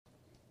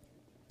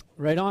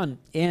Right on.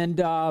 And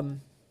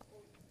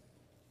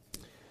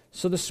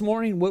so this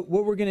morning, what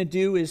we're going to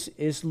do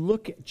is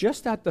look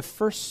just at the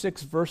first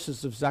 6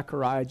 verses of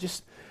Zechariah,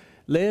 just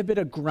lay a bit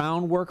of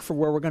groundwork for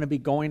where we're going to be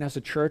going as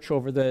a church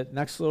over the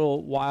next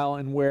little while,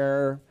 and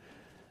where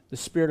the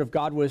Spirit of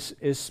God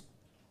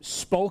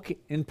spoke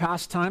in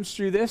past times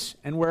through this,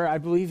 and where I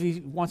believe He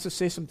wants to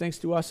say some things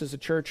to us as a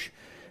church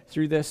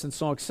through this. And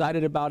so I'm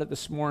excited about it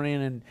this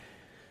morning, and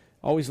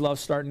always love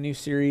starting a new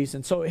series.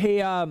 And so,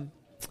 hey,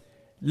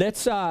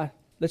 let's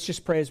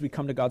just pray as we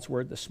come to God's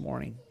Word this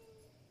morning.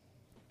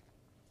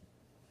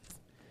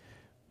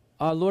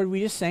 Lord, we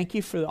just thank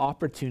you for the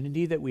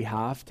opportunity that we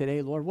have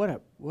today. Lord,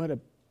 what a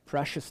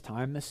precious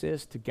time this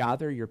is to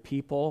gather your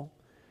people,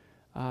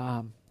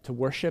 to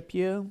worship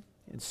you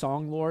in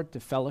song, Lord, to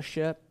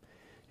fellowship,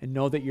 and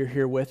know that you're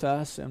here with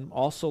us. And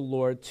also,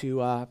 Lord,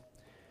 to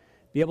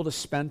be able to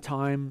spend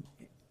time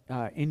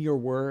in your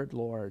Word,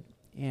 Lord.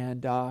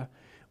 And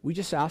we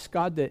just ask,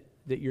 God, that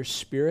your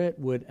Spirit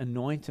would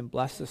anoint and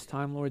bless this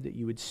time, Lord, that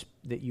you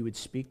would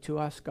speak to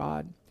us,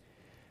 God.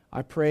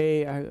 I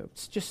pray,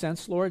 just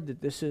sense, Lord, that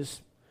this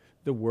is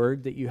the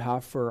word that you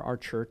have for our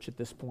church at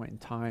this point in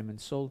time. And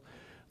so,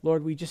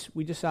 Lord, we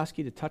just ask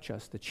you to touch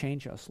us, to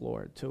change us,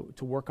 Lord,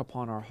 to work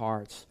upon our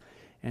hearts,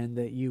 and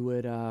that you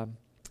would,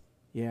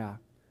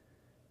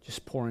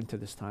 just pour into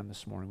this time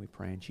this morning, we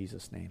pray in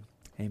Jesus' name.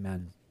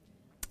 Amen.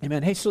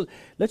 Amen. Hey, so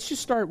let's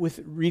just start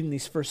with reading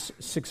these first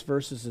 6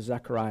 verses of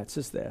Zechariah. It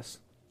says this,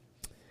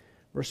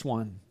 verse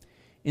 1.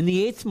 In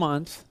the 8th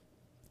month,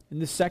 in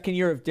the 2nd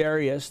year of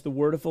Darius, the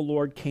word of the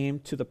Lord came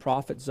to the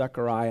prophet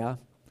Zechariah,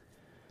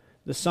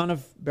 the son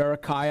of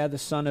Berechiah, the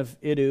son of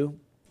Iddu,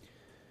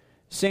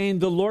 saying,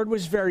 the Lord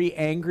was very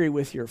angry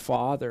with your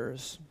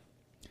fathers.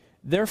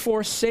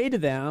 Therefore say to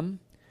them,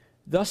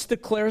 thus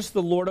declares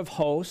the Lord of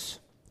hosts,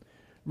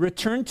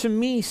 return to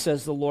me,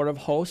 says the Lord of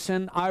hosts,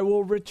 and I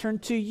will return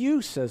to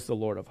you, says the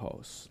Lord of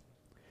hosts.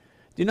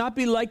 Do not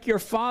be like your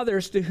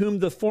fathers, to whom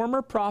the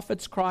former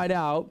prophets cried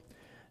out,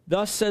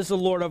 thus says the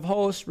Lord of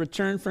hosts,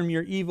 return from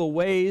your evil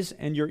ways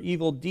and your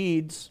evil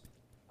deeds.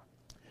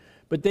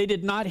 But they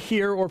did not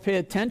hear or pay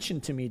attention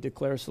to me,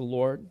 declares the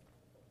Lord.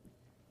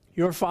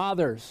 Your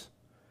fathers,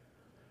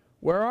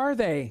 where are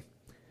they?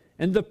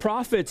 And the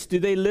prophets, do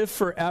they live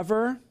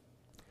forever?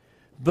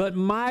 But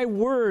my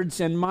words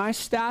and my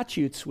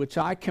statutes, which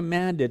I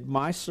commanded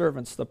my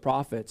servants, the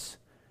prophets,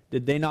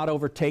 did they not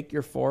overtake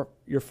your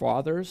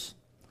fathers?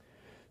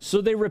 So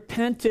they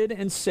repented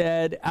and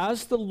said,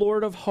 as the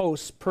Lord of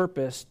hosts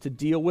purposed to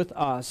deal with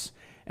us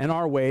and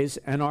our ways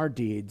and our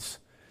deeds,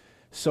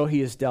 so he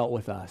has dealt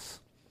with us.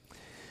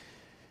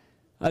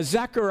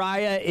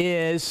 Zechariah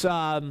is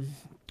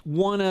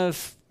one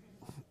of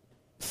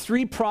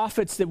 3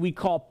 prophets that we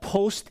call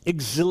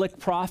post-exilic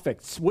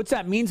prophets. What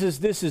that means is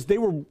this,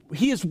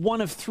 he is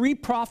one of 3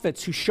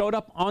 prophets who showed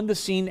up on the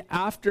scene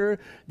after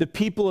the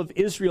people of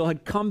Israel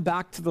had come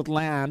back to the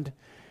land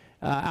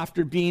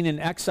after being in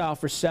exile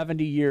for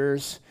 70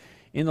 years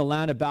in the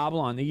land of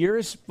Babylon. The year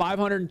is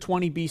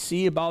 520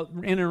 BC, about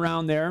in and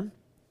around there.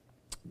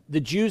 The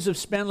Jews have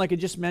spent, like I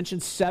just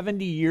mentioned,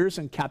 70 years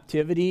in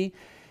captivity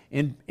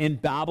in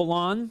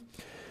Babylon.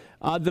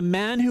 The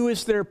man who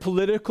is their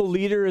political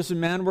leader is a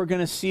man we're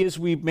going to see as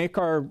we make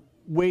our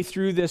way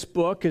through this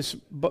book, is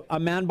a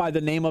man by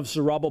the name of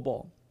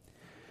Zerubbabel.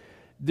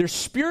 Their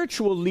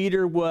spiritual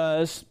leader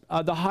was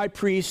the high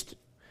priest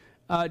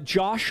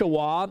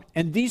Joshua,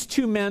 and these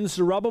 2 men,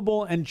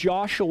 Zerubbabel and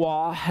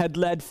Joshua, had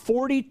led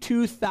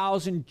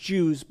 42,000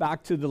 Jews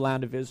back to the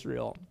land of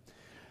Israel.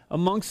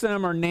 Amongst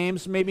them are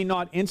names, maybe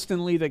not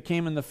instantly that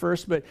came in the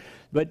first,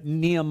 but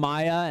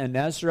Nehemiah and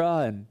Ezra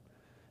and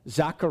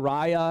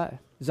Zechariah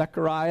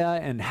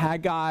and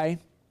Haggai.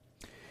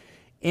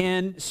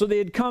 And so they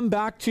had come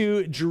back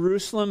to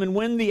Jerusalem, and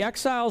when the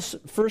exiles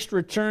first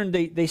returned,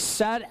 they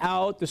set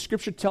out, the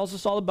scripture tells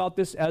us all about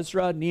this,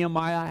 Ezra,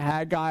 Nehemiah,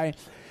 Haggai,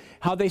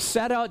 how they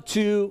set out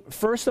to,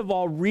 first of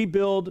all,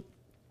 rebuild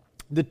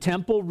the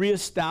temple,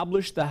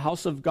 reestablish the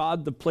house of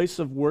God, the place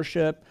of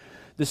worship,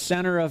 the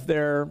center of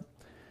their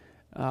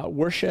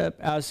worship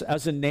as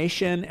a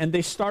nation. And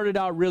they started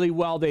out really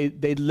well.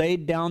 They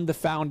laid down the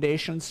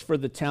foundations for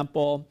the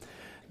temple.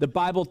 The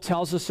Bible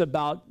tells us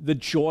about the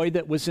joy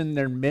that was in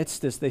their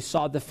midst as they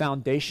saw the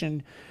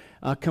foundation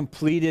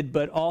completed,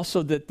 but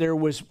also that there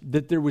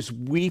was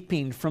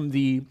weeping from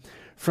the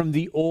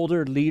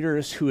older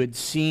leaders who had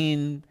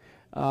seen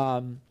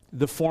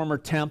the former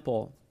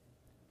temple.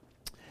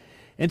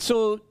 And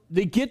so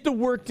they get the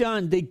work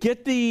done. They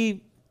get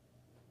the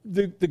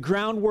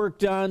groundwork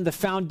done. The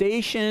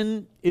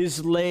foundation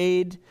is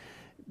laid.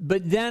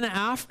 But then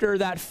after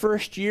that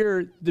first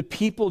year, the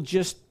people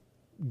just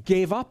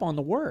gave up on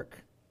the work.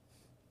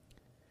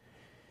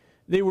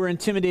 They were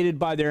intimidated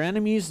by their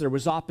enemies. There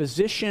was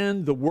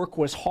opposition. The work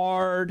was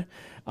hard.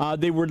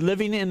 They were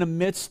living in the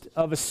midst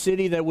of a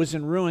city that was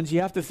in ruins. You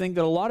have to think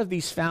that a lot of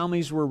these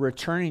families were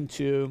returning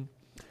to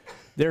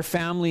their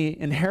family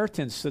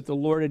inheritance that the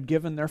Lord had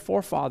given their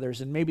forefathers,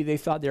 and maybe they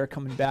thought they were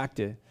coming back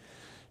to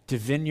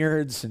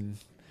vineyards and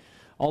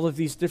all of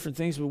these different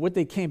things, but what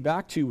they came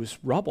back to was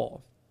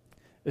rubble.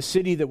 a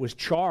city that was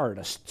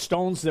charred,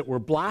 stones that were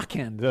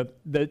blackened.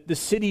 The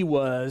city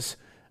was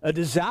a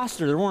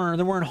disaster. There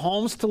weren't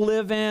homes to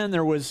live in.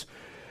 There was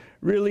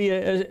really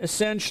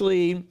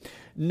essentially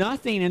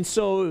nothing. And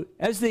so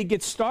as they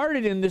get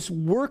started in this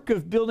work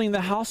of building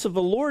the house of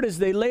the Lord, as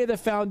they lay the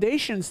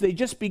foundations, they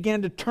just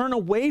began to turn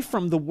away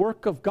from the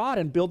work of God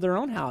and build their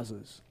own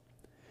houses.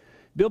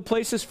 Build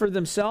places for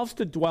themselves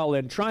to dwell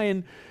in, try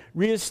and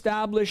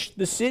reestablish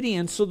the city.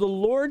 And so the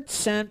Lord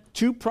sent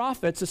 2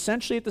 prophets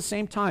essentially at the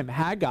same time,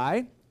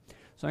 Haggai.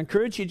 So I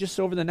encourage you just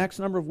over the next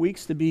number of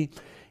weeks to be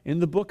in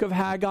the book of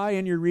Haggai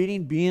in your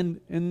reading, be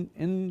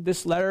in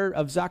this letter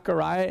of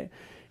Zechariah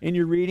in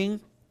your reading.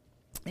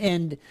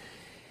 And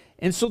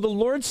so the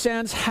Lord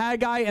sends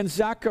Haggai and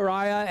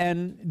Zechariah,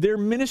 and their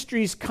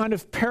ministries kind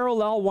of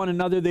parallel one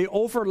another. They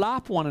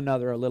overlap one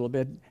another a little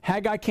bit.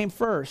 Haggai came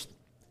first.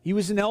 He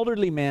was an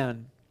elderly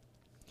man.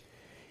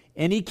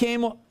 And he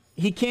came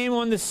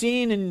on the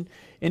scene, and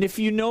if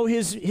you know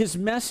his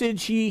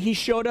message, he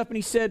showed up and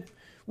he said,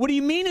 "What do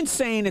you mean in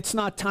saying it's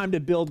not time to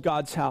build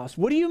God's house?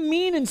 What do you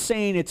mean in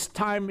saying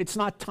it's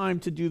not time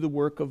to do the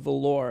work of the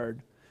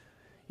Lord?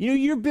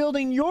 You're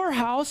building your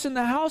house, and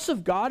the house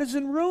of God is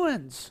in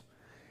ruins.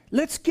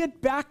 Let's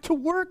get back to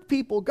work,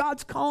 people.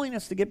 God's calling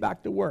us to get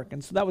back to work."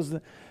 And so that was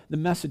the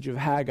message of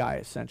Haggai,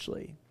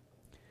 essentially.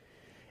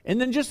 And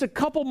then just a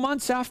couple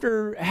months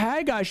after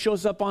Haggai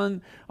shows up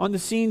on the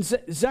scene,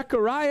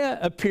 Zechariah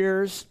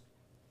appears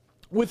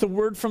with a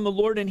word from the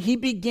Lord, and he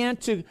began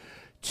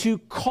to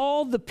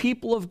call the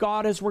people of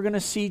God, as we're going to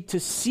see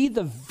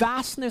the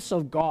vastness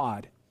of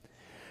God,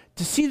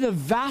 to see the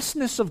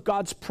vastness of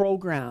God's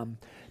program,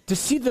 to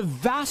see the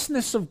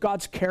vastness of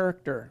God's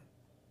character.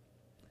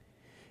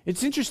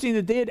 It's interesting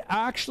that they had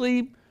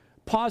actually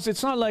paused.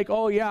 It's not like,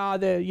 oh yeah,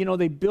 they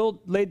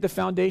laid the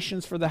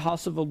foundations for the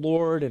house of the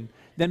Lord and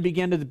then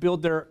began to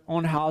build their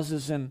own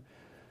houses, and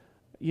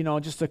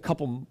just a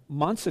couple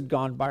months had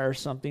gone by or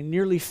something.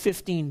 Nearly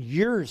 15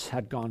 years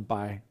had gone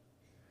by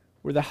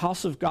where the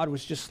house of God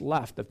was just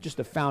left, of just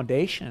a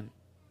foundation.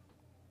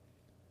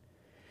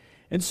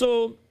 And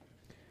so,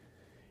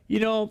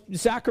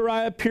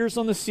 Zechariah appears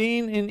on the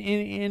scene,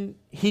 and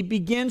he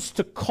begins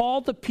to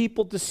call the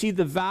people to see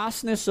the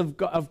vastness of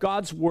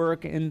God's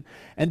work. And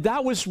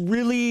that was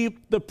really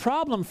the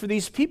problem for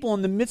these people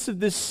in the midst of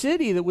this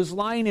city that was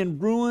lying in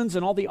ruins,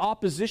 and all the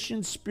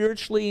opposition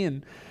spiritually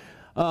and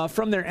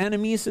from their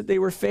enemies that they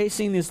were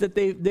facing, is that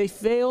they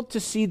failed to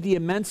see the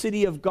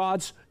immensity of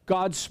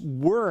God's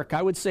work.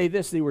 I would say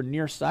this: they were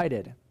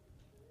nearsighted,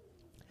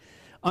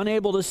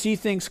 unable to see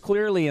things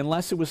clearly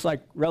unless it was like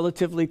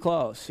relatively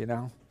close.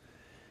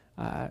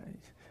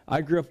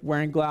 I grew up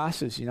wearing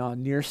glasses,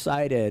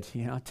 nearsighted,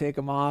 take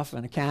them off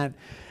and I can't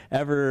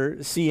ever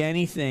see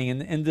anything.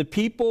 And the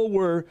people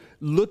were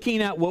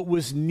looking at what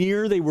was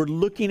near. They were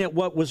looking at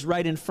what was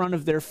right in front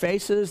of their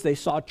faces. They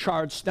saw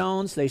charred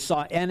stones. They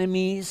saw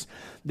enemies.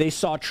 They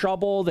saw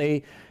trouble.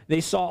 They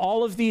saw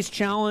all of these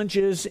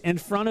challenges in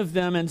front of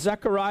them. And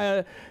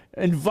Zechariah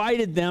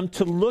invited them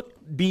to look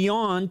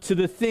beyond to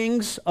the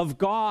things of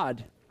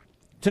God,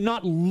 to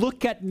not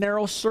look at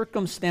narrow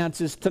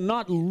circumstances, to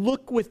not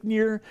look with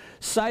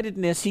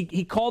nearsightedness.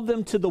 He called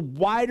them to the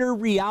wider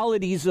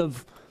realities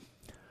of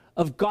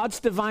God's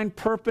divine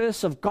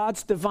purpose, of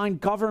God's divine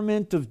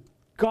government, of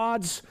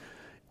God's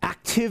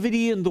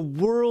activity in the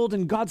world,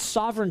 and God's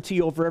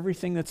sovereignty over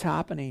everything that's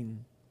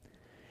happening.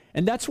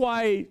 And that's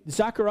why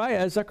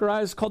Zechariah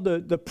is called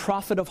the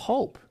prophet of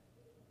hope.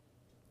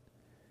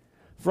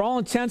 For all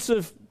intents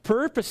and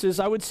purposes,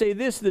 I would say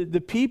this: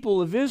 the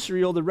people of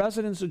Israel, the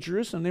residents of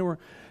Jerusalem,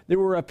 they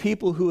were a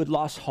people who had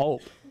lost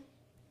hope,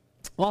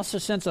 lost a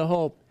sense of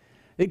hope.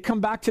 They'd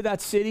come back to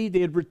that city. They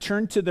had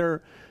returned to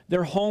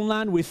their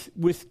homeland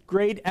with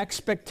great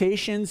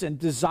expectations and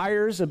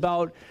desires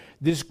about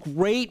this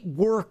great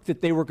work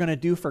that they were going to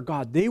do for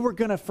God. They were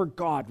going to, for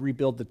God,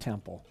 rebuild the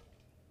temple.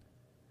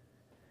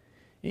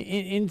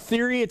 In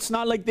theory, it's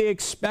not like they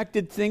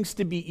expected things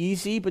to be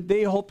easy, but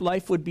they hoped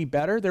life would be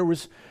better. There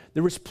was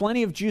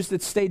plenty of Jews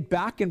that stayed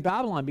back in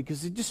Babylon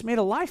because they just made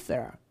a life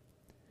there.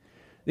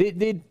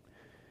 They'd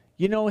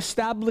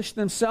established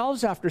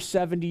themselves after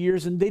 70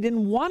 years, and they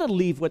didn't want to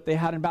leave what they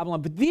had in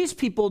Babylon. But these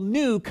people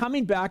knew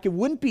coming back, it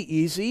wouldn't be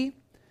easy.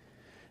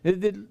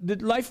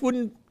 That life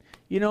wouldn't,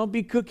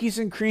 be cookies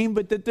and cream,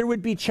 but that there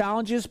would be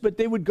challenges, but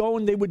they would go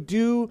and they would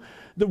do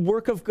the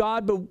work of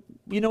God. But,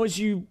 as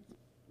you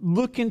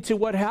look into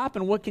what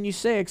happened, what can you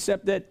say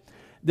except that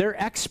their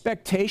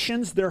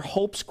expectations, their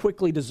hopes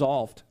quickly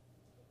dissolved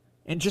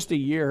in just a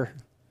year.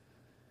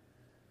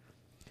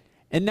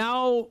 And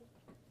now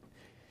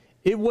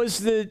it was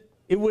day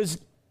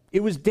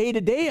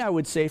to day, I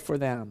would say, for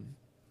them.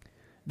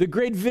 The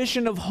great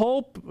vision of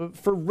hope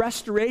for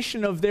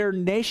restoration of their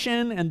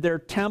nation and their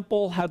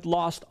temple had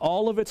lost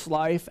all of its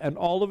life and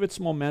all of its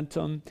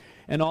momentum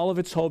and all of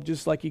its hope,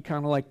 just like you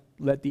kind of like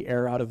let the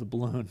air out of the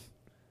balloon.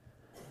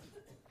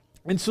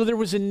 And so there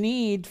was a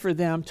need for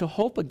them to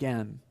hope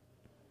again.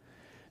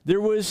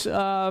 There was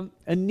a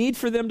need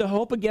for them to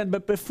hope again.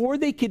 But before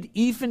they could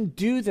even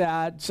do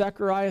that,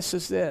 Zechariah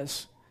says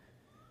this: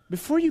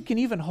 before you can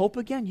even hope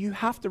again, you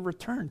have to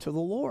return to the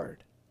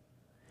Lord.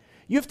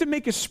 You have to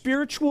make a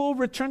spiritual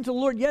return to the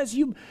Lord. Yes,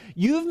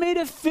 you've made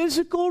a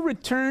physical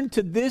return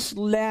to this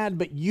land,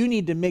 but you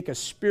need to make a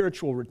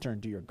spiritual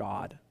return to your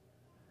God.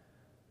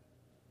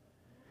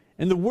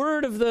 And the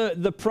word of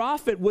the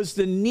prophet was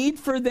the need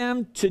for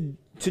them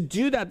to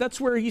do that. That's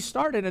where he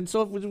started. And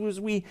so as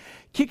we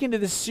kick into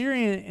the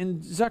Syrian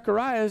in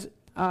Zechariah,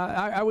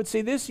 I would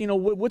say this,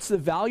 what's the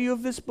value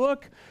of this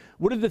book?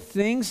 What are the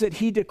things that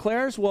he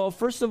declares? Well,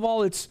 first of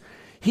all, it's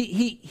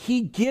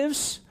he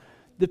gives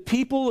the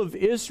people of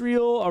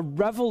Israel a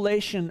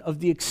revelation of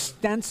the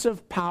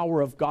extensive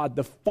power of God,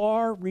 the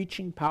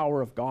far-reaching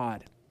power of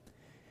God.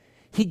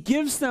 He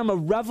gives them a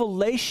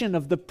revelation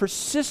of the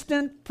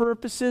persistent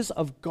purposes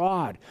of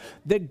God,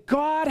 that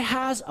God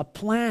has a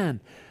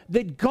plan,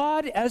 that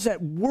God is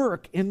at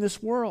work in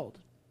this world.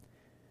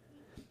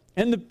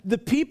 And the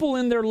people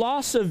in their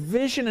loss of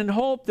vision and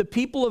hope, the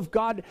people of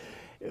God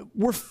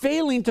were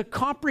failing to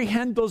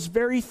comprehend those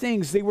very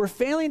things. They were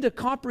failing to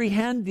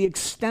comprehend the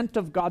extent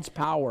of God's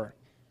power.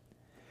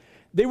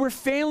 They were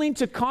failing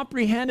to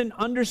comprehend and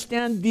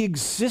understand the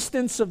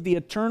existence of the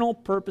eternal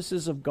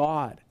purposes of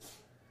God.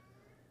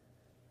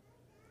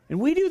 And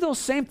we do those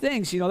same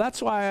things.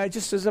 That's why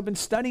as I've been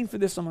studying for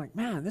this, I'm like,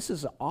 man, this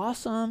is an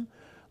awesome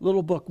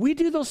little book. We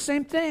do those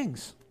same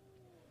things.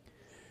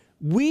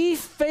 We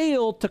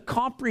fail to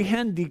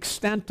comprehend the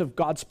extent of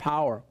God's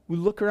power. We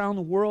look around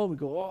the world, we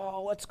go,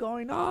 oh, what's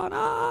going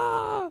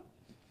on?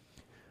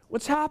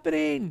 What's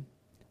happening?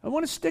 I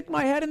want to stick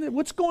my head in it.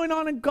 What's going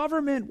on in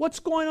government?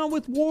 What's going on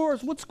with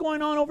wars? What's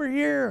going on over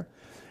here?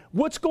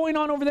 What's going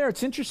on over there?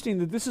 It's interesting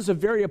that this is a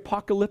very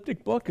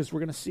apocalyptic book, as we're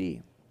going to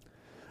see.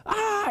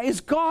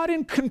 Is God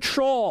in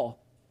control?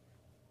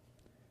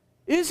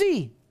 Is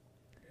he?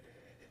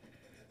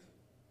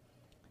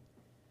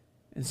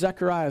 And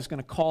Zechariah is going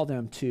to call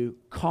them to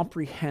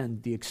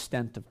comprehend the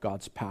extent of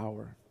God's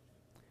power.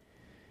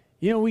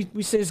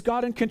 We say, is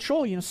God in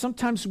control?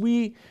 Sometimes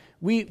we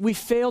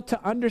fail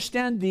to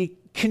understand the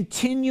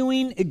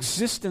continuing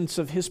existence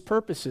of his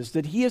purposes,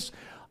 that he is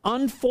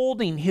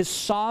unfolding his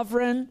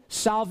sovereign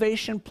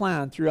salvation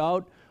plan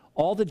throughout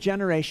all the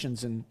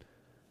generations and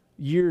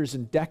years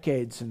and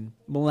decades and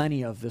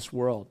millennia of this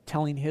world,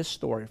 telling his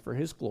story for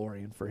his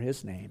glory and for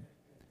his name.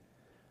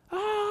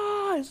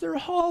 Is there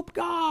hope,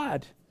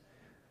 God?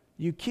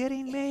 You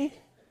kidding me?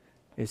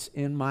 It's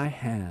in my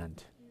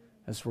hand,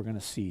 as we're going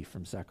to see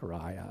from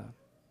Zechariah.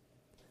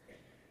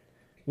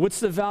 What's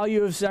the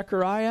value of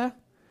Zechariah?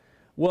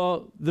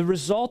 Well, the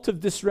result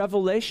of this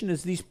revelation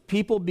is these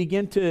people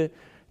begin to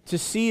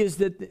see is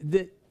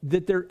that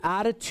their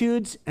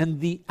attitudes and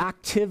the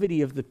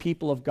activity of the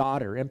people of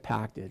God are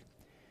impacted.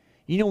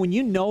 When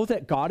you know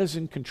that God is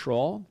in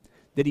control,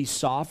 that he's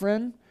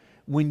sovereign,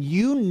 when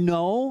you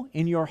know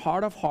in your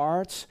heart of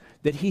hearts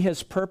that he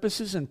has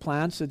purposes and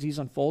plans that he's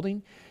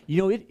unfolding,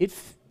 it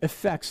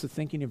affects the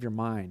thinking of your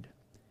mind.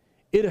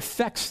 It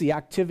affects the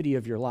activity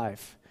of your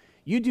life.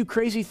 You do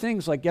crazy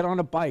things like get on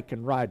a bike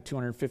and ride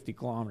 250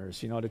 kilometers,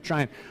 to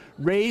try and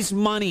raise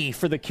money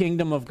for the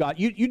kingdom of God.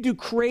 You do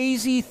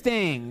crazy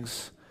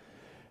things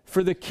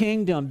for the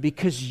kingdom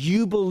because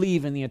you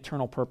believe in the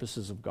eternal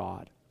purposes of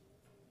God.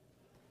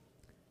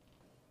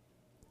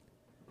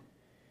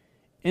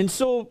 And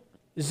so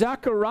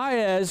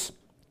Zechariah,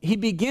 he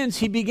begins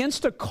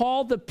to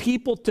call the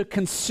people to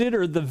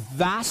consider the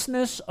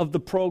vastness of the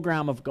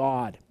program of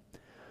God,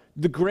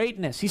 the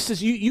greatness. He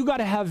says, you got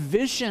to have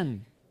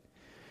vision.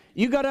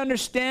 You got to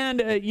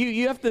understand,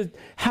 you have to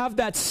have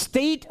that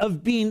state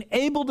of being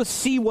able to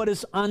see what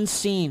is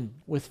unseen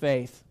with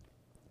faith.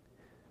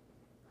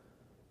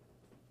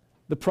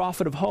 The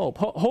prophet of hope.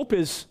 Hope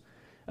is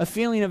a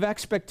feeling of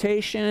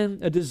expectation,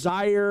 a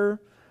desire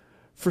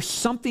for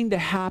something to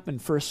happen,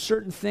 for a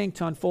certain thing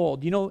to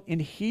unfold. In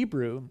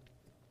Hebrew,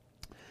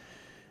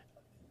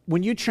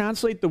 when you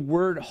translate the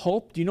word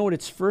hope, do you know what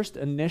its first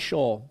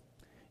initial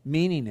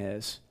meaning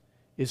is?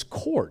 Is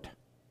cord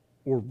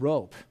or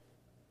rope.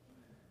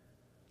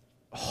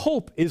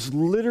 Hope is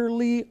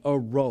literally a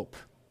rope.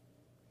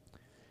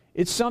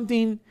 It's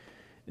something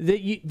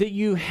that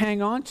you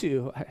hang on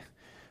to. I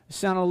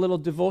sounded a little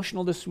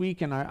devotional this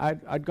week, and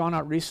I'd gone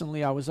out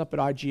recently. I was up at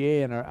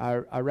IGA, and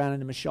I ran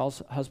into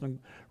Michelle's husband,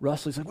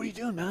 Russell. He's like, "What are you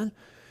doing, man?"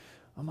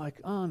 I'm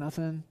like, "Oh,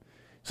 nothing."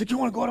 He's like, "You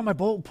want to go out on my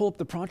boat and pull up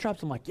the prawn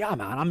traps?" I'm like, "Yeah,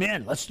 man, I'm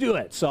in. Let's do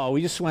it." So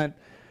we just went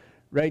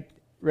right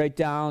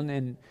down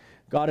and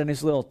got in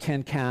his little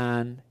tin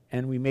can,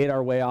 and we made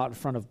our way out in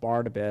front of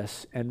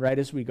Barnabas. And right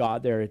as we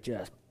got there, it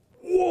just,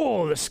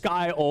 whoa, the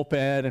sky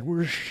opened, and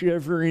we're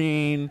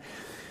shivering,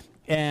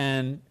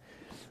 and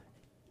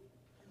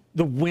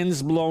the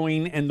wind's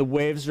blowing, and the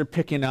waves are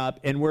picking up,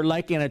 and we're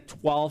like in a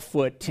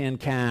 12-foot tin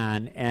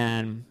can,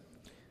 and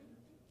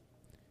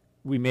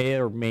we may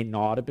or may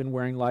not have been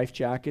wearing life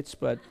jackets,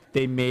 but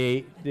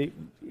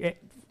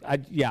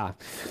yeah.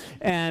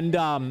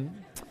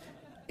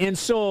 And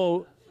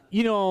so,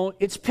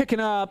 it's picking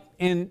up,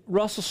 and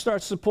Russell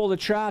starts to pull the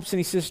traps, and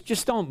he says,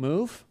 "Just don't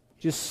move.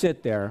 Just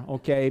sit there,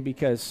 okay?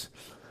 Because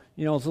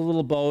it's a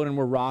little boat and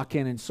we're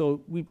rocking. And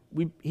so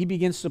he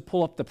begins to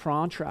pull up the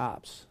prawn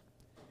traps.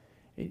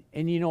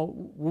 And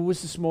what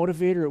was this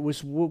motivator? It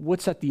was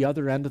what's at the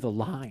other end of the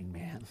line,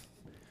 man.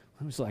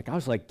 I was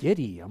like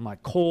giddy. I'm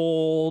like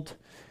cold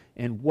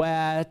and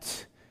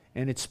wet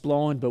and it's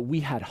blowing, but we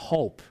had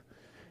hope.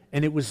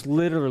 And it was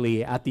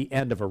literally at the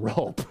end of a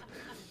rope.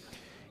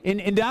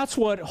 And that's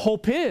what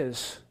hope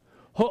is.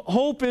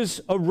 Hope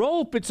is a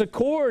rope, it's a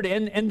cord.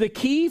 And the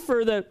key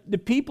for the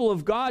people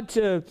of God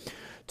to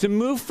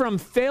move from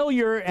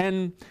failure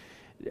and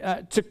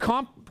to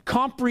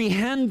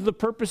comprehend the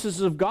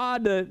purposes of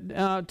God,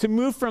 to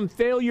move from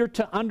failure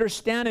to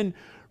understand and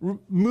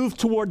move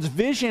towards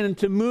vision and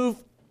to move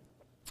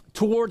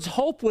towards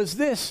hope was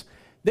this: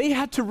 they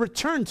had to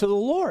return to the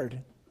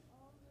Lord.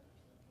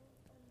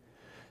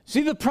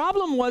 See, the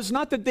problem was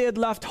not that they had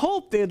left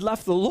hope, they had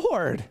left the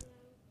Lord.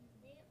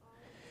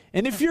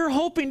 And if you're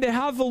hoping to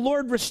have the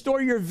Lord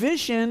restore your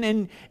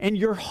vision and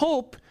your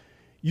hope,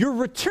 your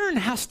return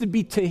has to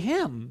be to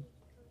Him.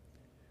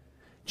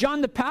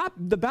 John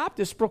the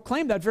Baptist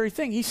proclaimed that very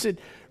thing. He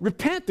said,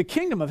 repent, the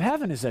kingdom of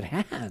heaven is at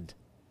hand.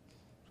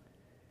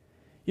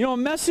 A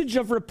message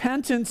of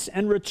repentance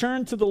and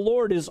return to the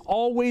Lord is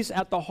always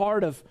at the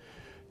heart of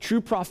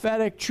true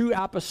prophetic, true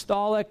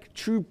apostolic,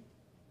 true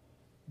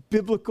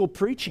biblical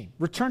preaching.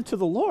 Return to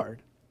the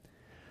Lord.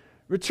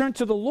 Return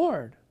to the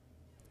Lord.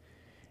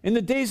 In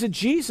the days of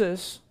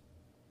Jesus,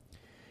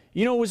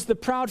 it was the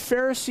proud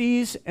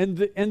Pharisees and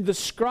the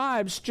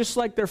scribes, just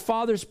like their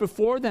fathers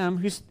before them,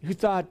 who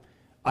thought,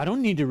 I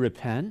don't need to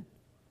repent.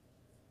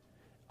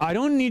 I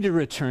don't need to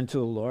return to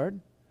the Lord.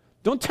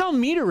 Don't tell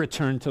me to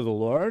return to the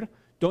Lord.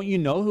 Don't you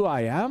know who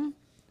I am?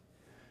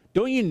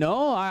 Don't you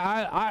know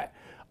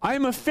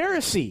I'm a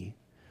Pharisee?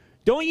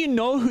 Don't you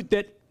know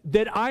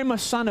that I'm a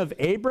son of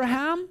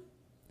Abraham?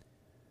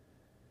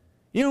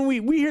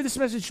 We hear this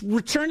message,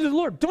 return to the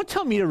Lord. Don't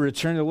tell me to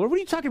return to the Lord. What are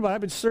you talking about?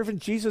 I've been serving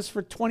Jesus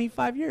for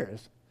 25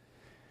 years.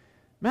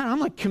 Man,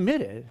 I'm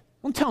committed.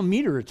 Don't tell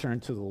me to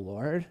return to the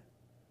Lord.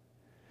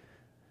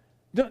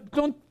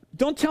 Don't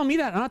tell me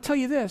that. And I'll tell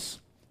you this.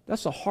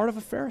 That's the heart of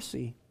a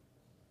Pharisee.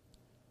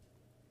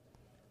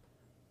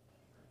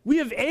 We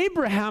have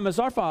Abraham as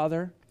our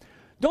father.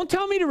 Don't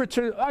tell me to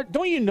return.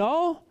 Don't you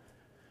know?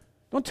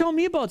 Don't tell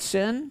me about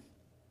sin.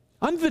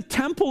 I'm the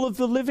temple of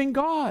the living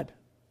God.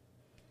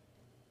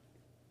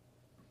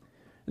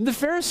 And the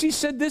Pharisees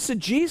said this to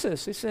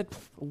Jesus. They said,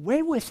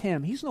 away with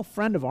him. He's no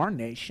friend of our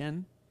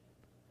nation.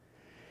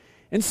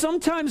 And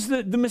sometimes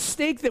the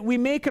mistake that we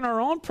make in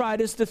our own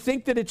pride is to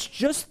think that it's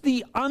just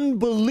the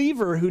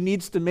unbeliever who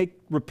needs to make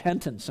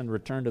repentance and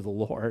return to the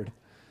Lord.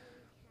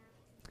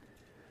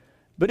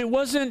 But it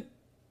wasn't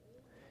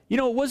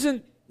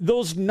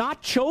those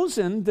not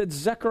chosen that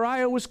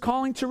Zechariah was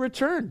calling to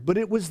return, but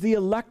it was the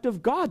elect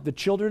of God, the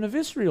children of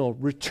Israel.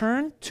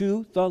 Return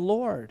to the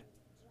Lord.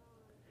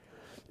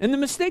 And the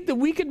mistake that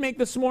we could make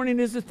this morning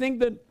is to think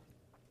that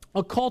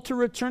a call to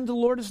return to the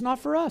Lord is not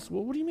for us.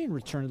 Well, what do you mean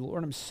return to the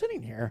Lord? I'm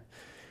sitting here.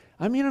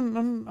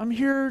 I'm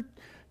here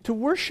to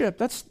worship.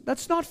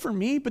 That's not for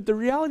me. But the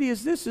reality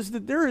is this, is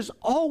that there is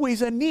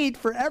always a need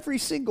for every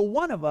single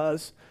one of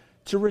us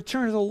to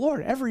return to the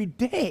Lord every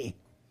day.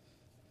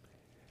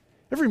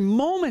 Every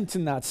moment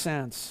in that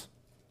sense.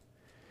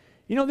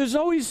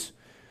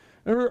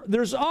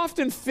 There's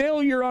often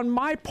failure on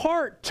my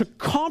part to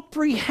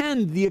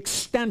comprehend the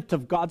extent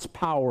of God's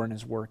power and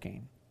His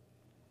working.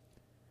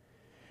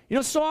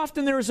 So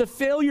often there is a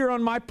failure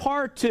on my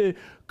part to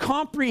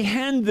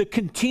comprehend the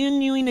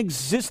continuing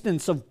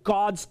existence of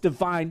God's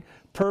divine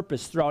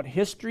purpose throughout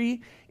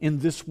history, in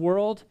this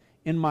world,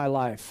 in my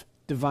life.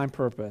 Divine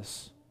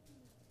purpose.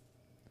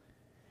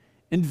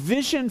 And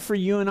vision for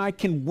you and I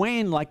can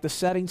wane like the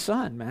setting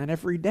sun, man,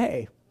 every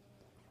day.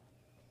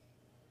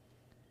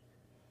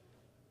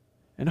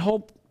 And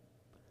hope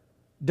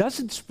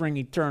doesn't spring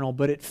eternal,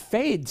 but it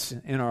fades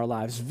in our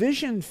lives.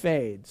 Vision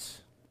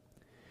fades.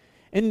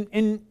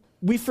 And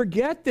we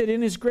forget that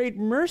in His great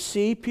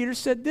mercy, Peter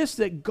said this,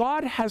 that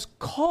God has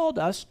called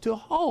us to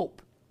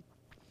hope.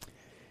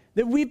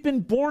 That we've been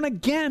born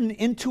again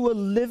into a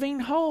living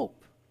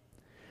hope.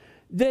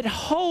 That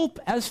hope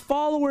as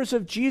followers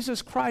of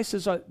Jesus Christ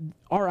is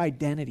our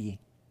identity.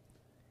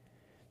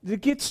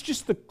 That gets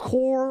just the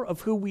core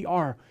of who we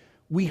are.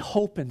 We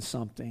hope in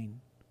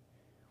something.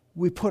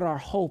 We put our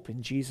hope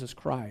in Jesus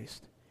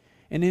Christ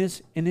and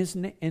in His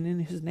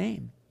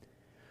name.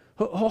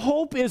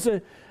 Hope is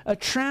a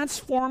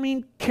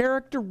transforming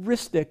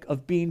characteristic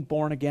of being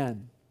born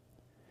again.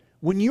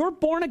 When you're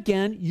born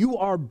again, you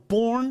are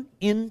born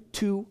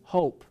into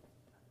hope,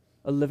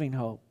 a living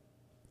hope.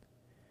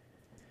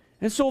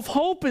 And so if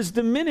hope is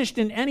diminished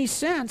in any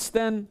sense,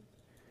 then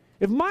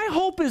if my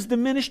hope is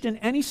diminished in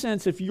any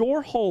sense, if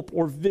your hope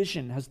or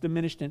vision has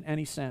diminished in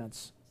any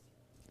sense,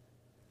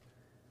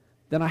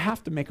 then I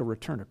have to make a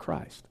return to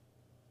Christ.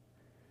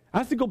 I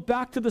have to go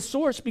back to the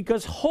source,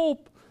 because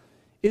hope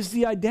is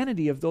the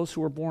identity of those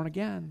who are born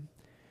again.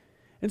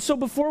 And so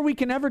before we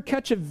can ever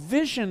catch a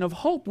vision of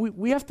hope,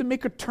 we have to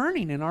make a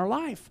turning in our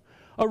life,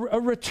 a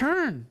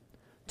return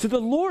to the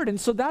Lord. And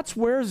so that's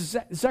where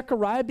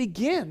Zechariah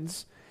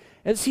begins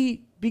as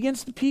he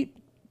begins to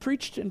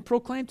preach and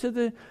proclaim to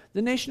the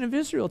nation of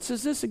Israel. It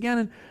says this again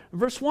in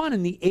verse 1,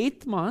 in the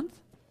 8th month,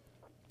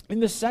 in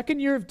the 2nd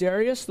year of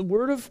Darius, the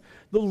word of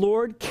the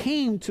Lord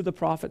came to the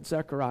prophet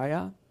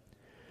Zechariah,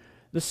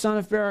 the son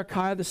of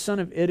Berechiah, the son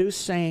of Iddo,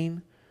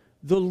 saying,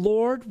 the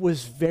Lord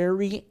was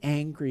very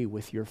angry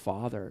with your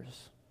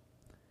fathers.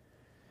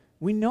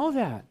 We know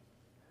that.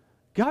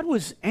 God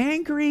was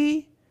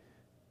angry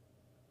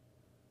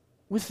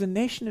with the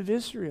nation of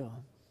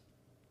Israel.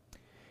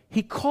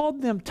 He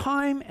called them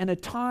time and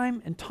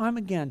time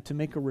again to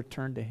make a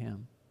return to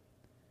him.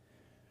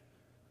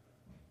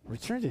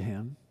 Return to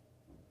him?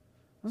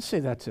 Let's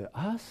say that to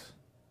us.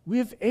 We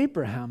have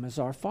Abraham as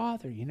our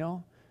father, you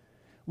know.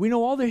 We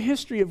know all the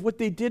history of what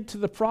they did to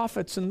the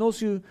prophets and those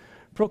who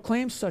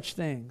proclaim such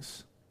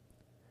things.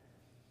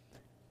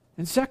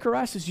 And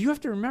Zechariah says, you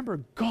have to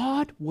remember,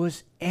 God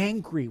was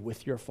angry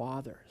with your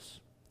fathers.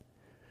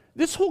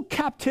 This whole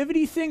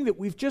captivity thing that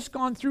we've just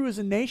gone through as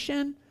a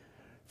nation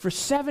for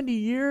 70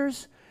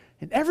 years,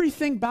 and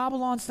everything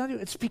Babylon's done,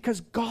 it's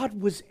because God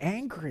was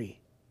angry.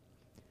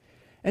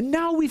 And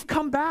now we've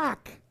come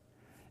back.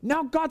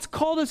 Now God's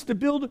called us to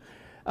build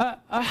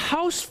a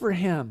house for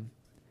him.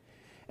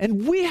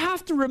 And we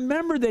have to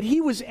remember that he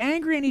was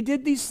angry and he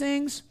did these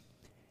things,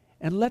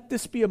 and let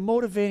this be a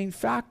motivating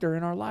factor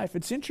in our life.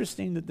 It's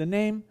interesting that the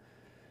name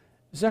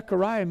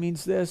Zechariah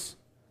means this: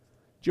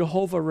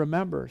 Jehovah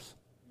remembers.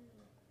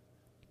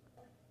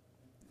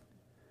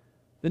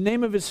 The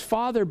name of his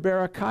father,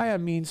 Berechiah,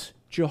 means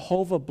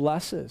Jehovah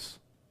blesses.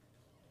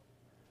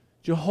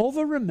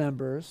 Jehovah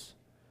remembers.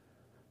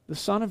 The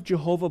son of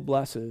Jehovah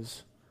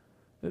blesses.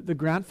 The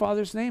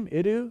grandfather's name,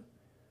 Iddo,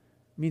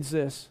 means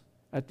this: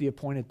 at the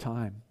appointed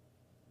time.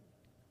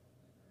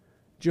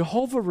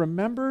 Jehovah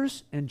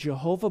remembers and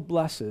Jehovah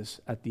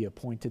blesses at the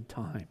appointed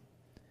time.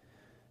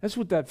 That's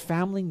what that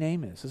family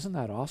name is. Isn't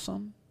that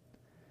awesome?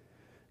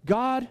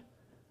 God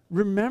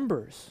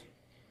remembers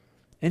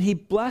and he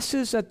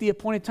blesses at the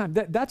appointed time.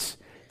 That's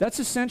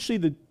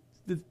essentially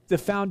the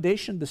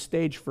foundation, the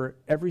stage for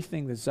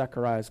everything that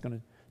Zechariah is going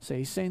to say.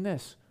 He's saying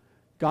this: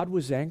 God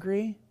was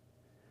angry,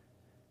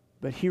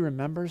 but he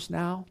remembers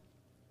now,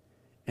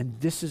 and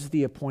this is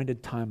the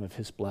appointed time of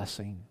his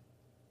blessing.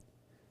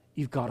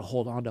 You've got to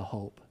hold on to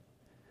hope.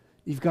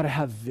 You've got to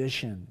have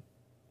vision.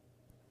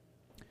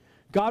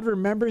 God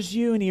remembers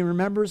you, and he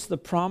remembers the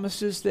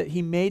promises that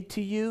he made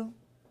to you.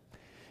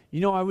 You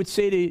know, I would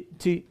say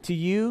to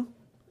you,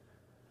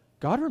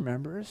 God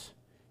remembers.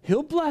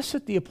 He'll bless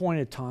at the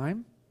appointed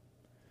time.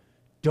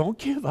 Don't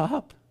give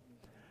up.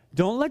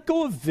 Don't let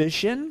go of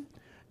vision.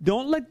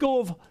 Don't let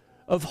go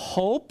of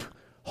hope.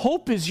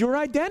 Hope is your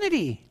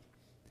identity.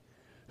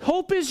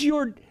 Hope is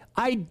your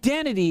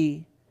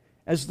identity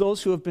as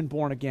those who have been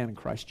born again in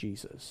Christ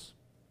Jesus.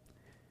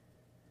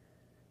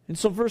 And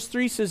so verse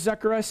 3 says,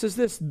 Zechariah says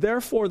this: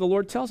 therefore, the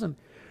Lord tells him,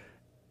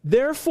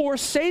 therefore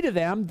say to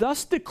them,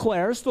 thus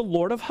declares the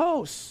Lord of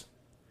hosts.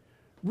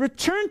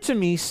 Return to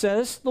me,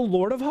 says the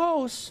Lord of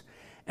hosts,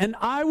 and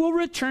I will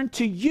return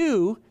to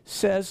you,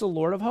 says the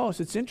Lord of hosts.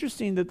 It's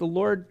interesting that the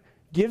Lord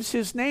gives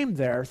his name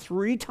there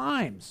 3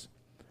 times.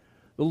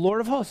 The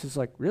Lord of hosts is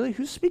like, really?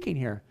 Who's speaking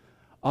here?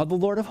 The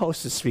Lord of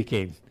hosts is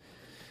speaking.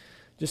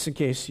 Just in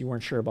case you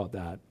weren't sure about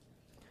that.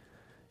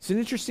 It's an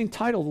interesting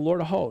title, the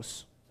Lord of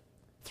hosts.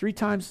 3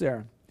 times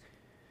there.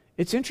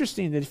 It's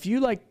interesting that if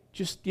you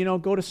just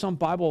go to some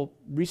Bible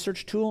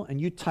research tool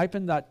and you type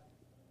in that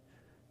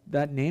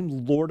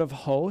name, Lord of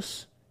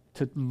hosts,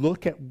 to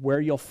look at where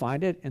you'll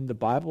find it in the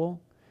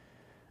Bible,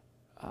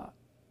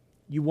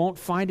 you won't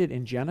find it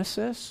in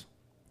Genesis.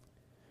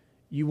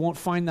 You won't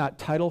find that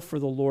title for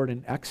the Lord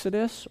in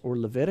Exodus or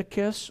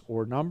Leviticus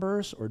or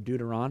Numbers or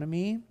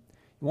Deuteronomy.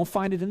 You won't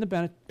find it in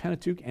the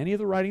Pentateuch, any of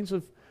the writings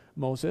of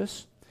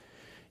Moses.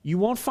 You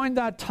won't find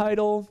that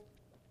title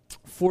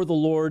for the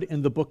Lord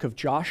in the book of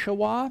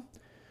Joshua.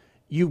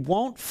 You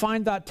won't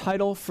find that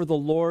title for the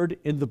Lord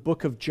in the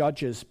book of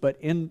Judges, but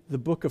in the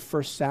book of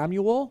 1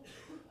 Samuel,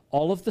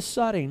 all of the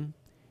sudden,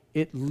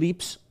 it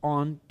leaps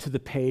on to the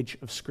page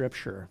of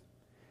Scripture.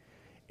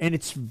 And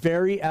it's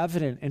very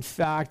evident. In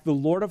fact, the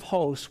Lord of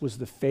hosts was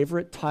the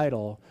favorite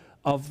title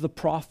of the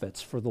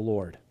prophets for the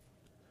Lord.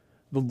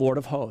 The Lord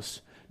of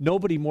hosts.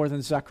 Nobody more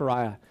than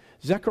Zechariah.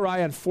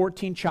 Zechariah in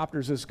 14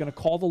 chapters is going to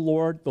call the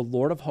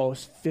Lord of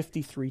hosts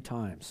 53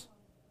 times.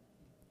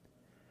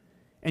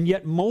 And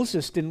yet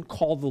Moses didn't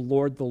call the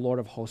Lord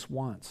of hosts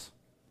once.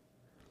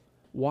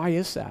 Why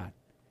is that?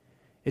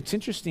 It's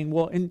interesting.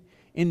 Well,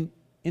 in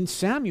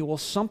Samuel,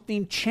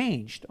 something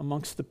changed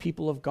amongst the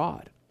people of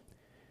God.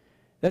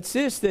 That's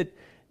this, that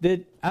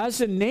as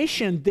a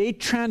nation, they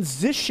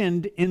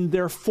transitioned in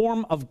their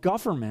form of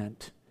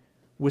government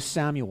with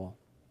Samuel.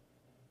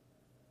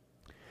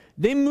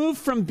 They moved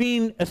from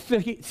being a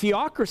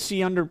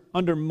theocracy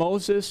under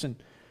Moses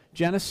and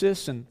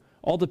Genesis and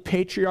all the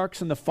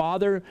patriarchs and the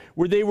father,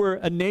 where they were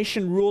a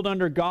nation ruled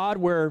under God,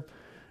 where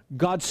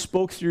God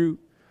spoke through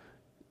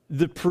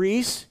the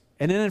priests.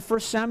 And then in 1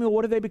 Samuel,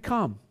 what did they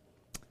become?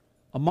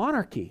 A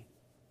monarchy.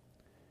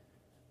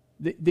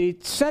 they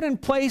set in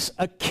place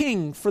a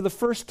king for the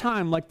first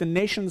time, like the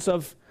nations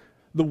of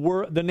the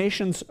world, the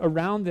nations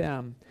around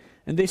them.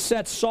 And they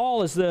set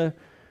Saul as the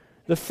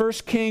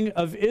first king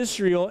of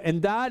Israel,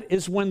 and that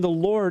is when the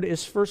Lord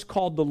is first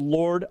called the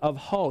Lord of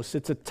hosts.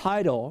 It's a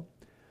title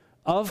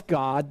of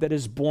God that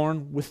is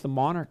born with the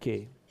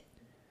monarchy.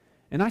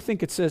 And I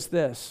think it says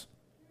this: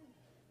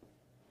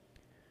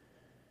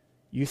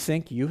 you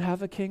think you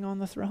have a king on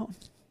the throne?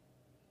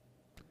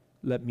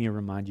 Let me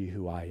remind you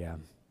who I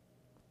am.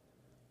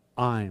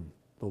 I'm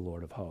the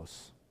Lord of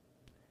hosts.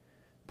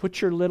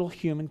 Put your little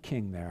human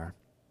king there,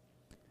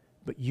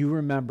 but you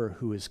remember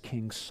who is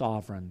king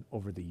sovereign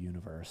over the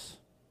universe.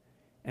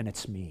 And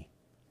it's me.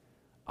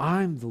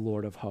 I'm the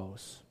Lord of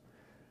hosts.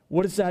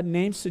 What does that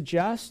name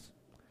suggest?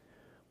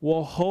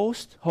 Well,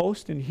 host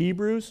in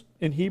Hebrew,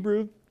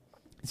 it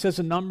says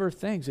a number of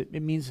things. It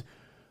means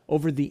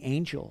over the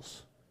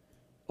angels,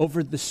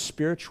 over the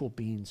spiritual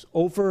beings,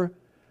 over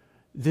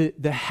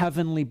the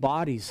heavenly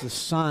bodies, the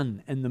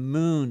sun and the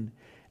moon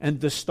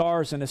and the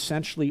stars, and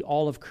essentially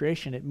all of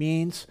creation. It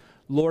means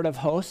Lord of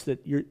hosts,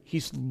 that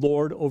he's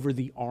Lord over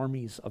the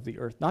armies of the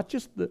earth, not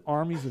just the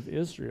armies of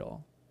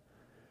Israel,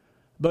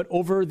 but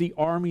over the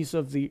armies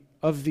of the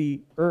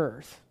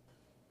earth.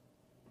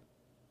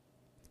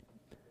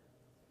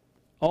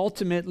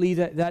 Ultimately,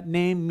 that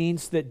name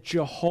means that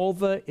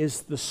Jehovah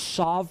is the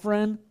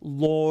sovereign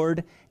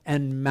Lord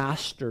and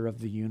master of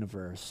the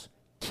universe.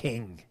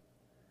 King.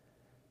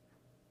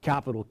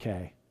 Capital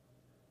K.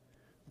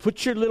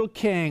 Put your little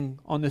king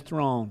on the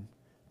throne,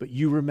 but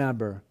you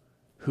remember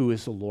who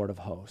is the Lord of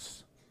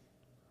hosts.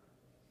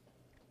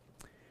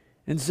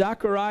 And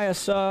Zechariah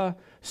saw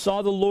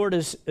the Lord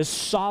as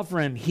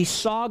sovereign. He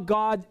saw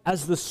God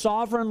as the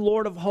sovereign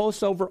Lord of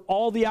hosts over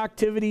all the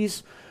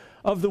activities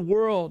of the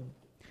world.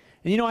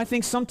 And I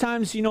think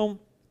sometimes,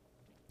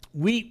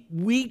 we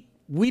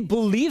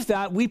believe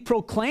that, we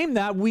proclaim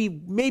that, we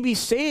maybe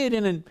say it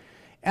in an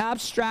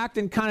abstract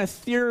and kind of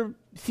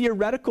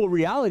theoretical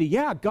reality.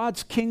 Yeah,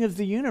 God's king of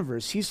the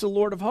universe. He's the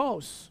Lord of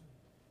hosts.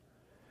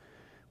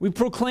 We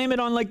proclaim it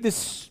on like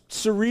this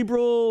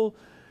cerebral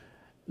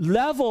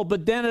level,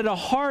 but then at a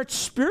heart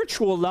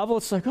spiritual level,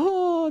 it's like,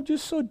 oh, I'm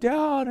just so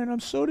down and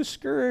I'm so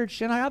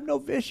discouraged and I have no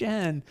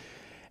vision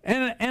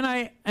and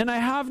I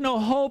have no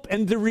hope.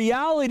 And the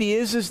reality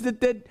is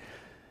that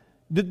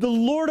the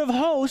Lord of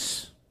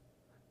hosts,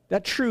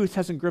 that truth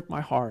hasn't gripped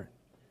my heart.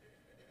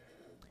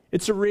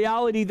 It's a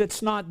reality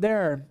that's not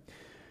there,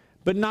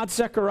 but not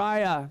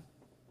Zechariah.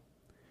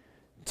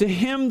 To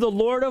him, the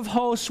Lord of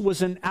hosts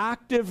was an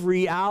active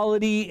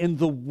reality in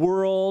the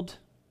world,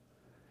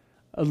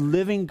 a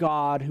living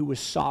God who was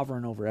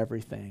sovereign over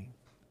everything,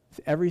 with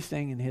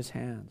everything in his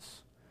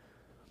hands.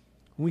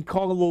 When we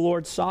call the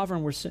Lord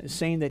sovereign, we're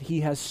saying that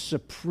he has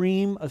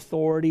supreme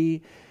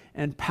authority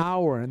and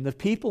power. And the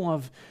people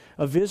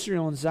of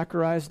Israel in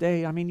Zechariah's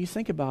day, I mean, you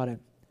think about it.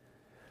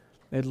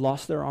 They'd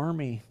lost their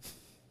army.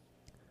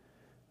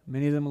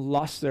 Many of them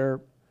lost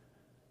their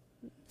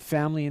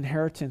family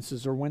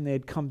inheritances, or when they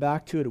had come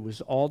back to it, it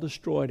was all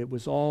destroyed. It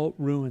was all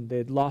ruined. They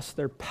had lost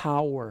their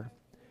power.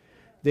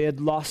 They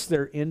had lost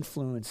their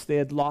influence. They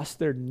had lost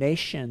their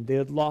nation. They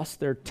had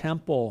lost their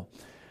temple.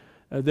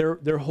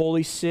 Their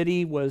holy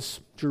city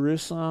was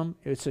Jerusalem.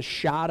 It's a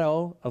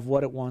shadow of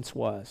what it once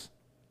was.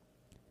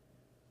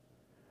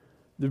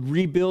 The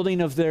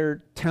rebuilding of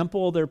their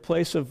temple, their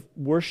place of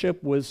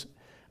worship, was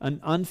an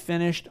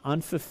unfinished,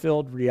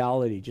 unfulfilled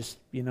reality. Just,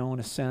 in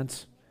a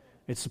sense,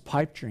 it's a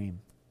pipe dream.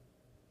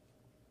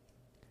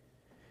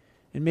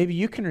 And maybe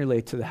you can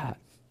relate to that.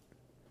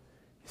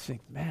 You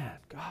think, man,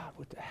 God,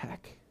 what the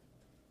heck?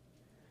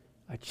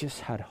 I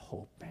just had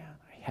hope, man.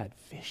 I had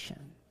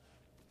vision.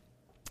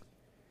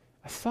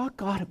 I thought,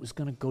 God, it was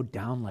going to go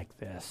down like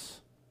this.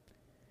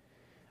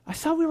 I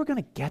thought we were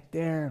going to get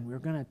there and we were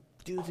going to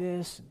do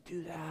this and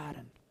do that.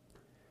 And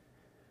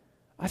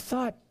I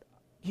thought,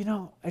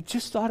 I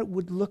just thought it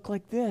would look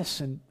like this.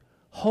 And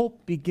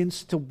hope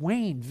begins to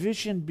wane.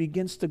 Vision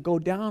begins to go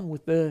down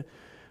with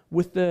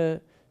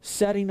the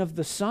setting of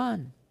the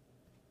sun.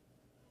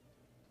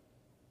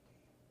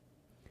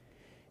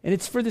 And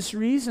it's for this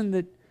reason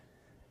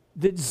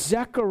that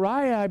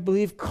Zechariah, I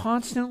believe,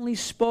 constantly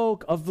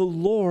spoke of the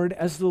Lord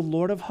as the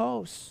Lord of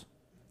hosts.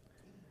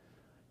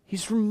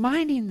 He's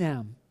reminding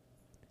them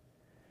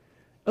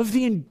of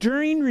the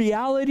enduring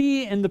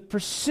reality and the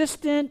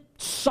persistent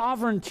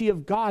sovereignty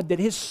of God, that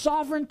his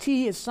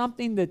sovereignty is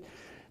something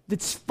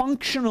that's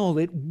functional.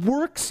 It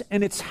works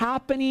and it's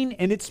happening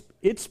and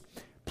it's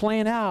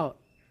playing out.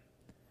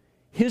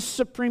 His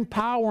supreme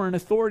power and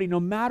authority,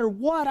 no matter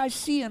what I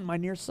see in my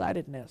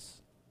nearsightedness.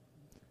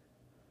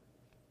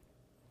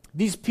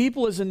 These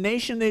people as a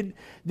nation,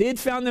 they had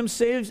found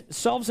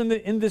themselves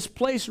in this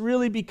place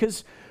really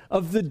because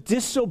of the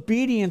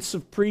disobedience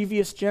of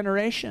previous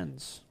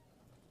generations.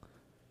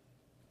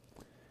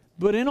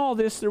 But in all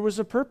this, there was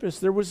a purpose.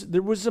 There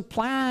was a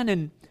plan,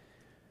 and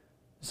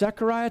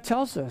Zechariah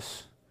tells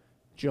us,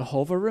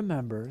 Jehovah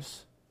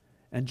remembers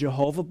and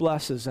Jehovah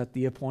blesses at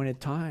the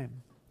appointed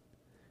time.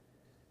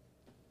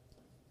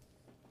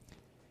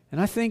 And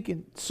I think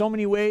in so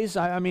many ways,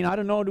 I mean, I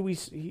don't know,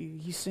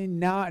 he's saying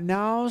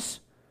now's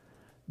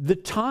the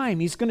time.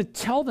 He's going to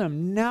tell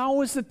them,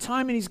 now is the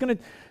time, and he's going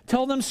to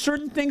tell them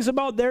certain things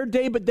about their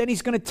day, but then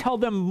he's going to tell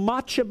them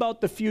much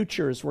about the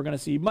future, as we're going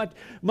to see.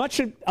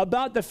 Much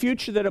about the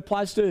future that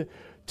applies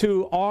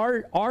to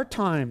our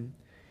time.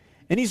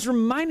 And he's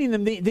reminding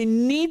them they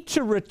need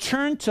to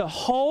return to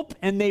hope,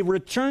 and they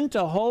return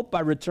to hope by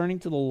returning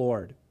to the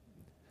Lord.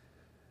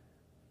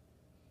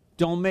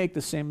 Don't make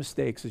the same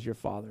mistakes as your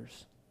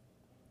fathers.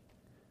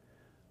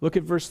 Look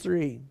at verse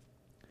 3.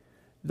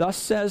 Thus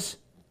says,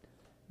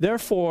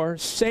 therefore,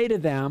 say to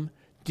them,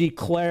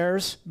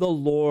 declares the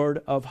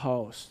Lord of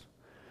hosts.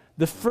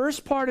 The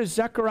first part of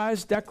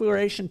Zechariah's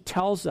declaration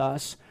tells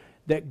us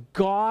that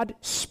God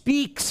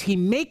speaks. He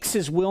makes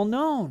his will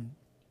known.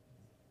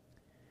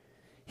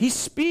 He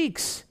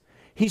speaks.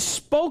 He's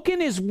spoken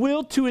his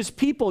will to his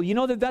people. You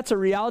know that's a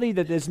reality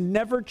that has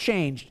never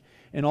changed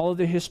in all of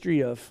the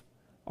history of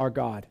our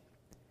God.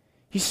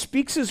 He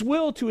speaks his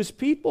will to his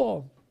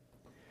people.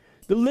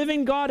 The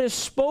living God has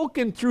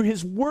spoken through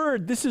his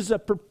word. This is a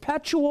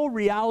perpetual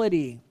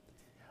reality.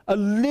 A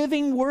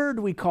living word,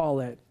 we call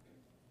it.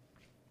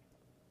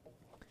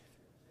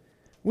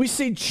 We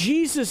say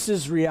Jesus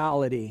is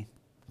reality.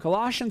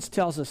 Colossians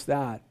tells us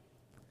that.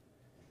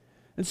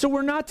 And so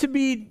we're not to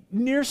be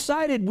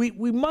nearsighted.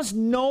 We must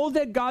know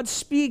that God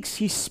speaks.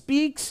 He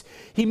speaks.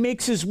 He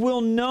makes his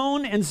will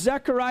known. And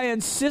Zechariah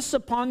insists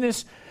upon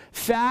this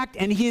fact.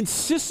 And he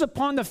insists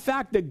upon the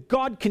fact that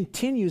God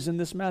continues in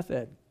this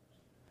method.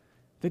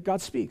 That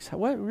God speaks.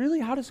 Really?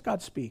 How does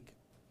God speak?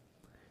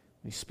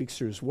 He speaks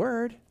through his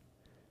word.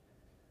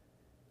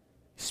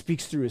 He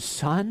speaks through his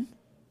son.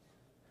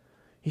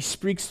 He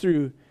speaks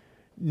through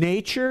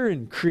nature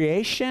and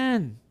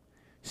creation.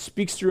 He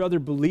speaks through other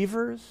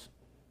believers.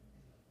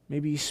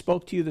 Maybe he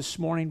spoke to you this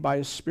morning by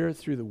his Spirit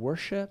through the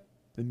worship,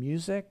 the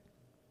music.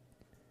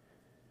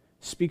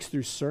 Speaks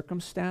through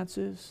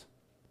circumstances.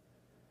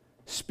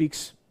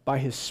 Speaks by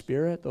his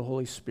Spirit, the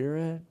Holy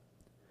Spirit.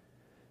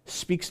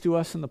 Speaks to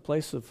us in the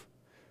place of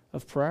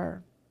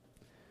prayer.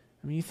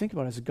 I mean, you think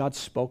about it. Has God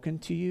spoken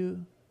to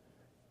you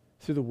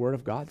through the Word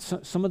of God?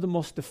 Some of the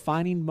most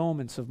defining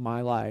moments of my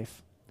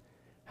life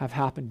have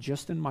happened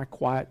just in my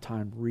quiet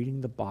time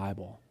reading the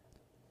Bible,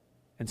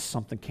 and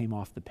something came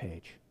off the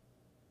page.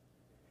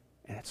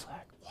 And it's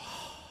like, wow.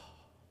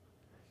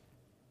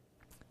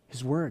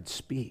 His Word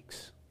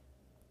speaks.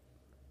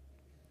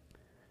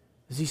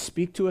 Does he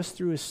speak to us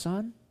through his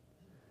Son?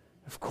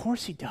 Of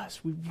course he does.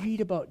 We read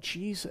about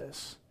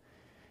Jesus.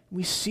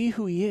 We see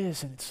who he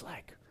is, and it's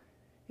like,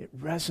 it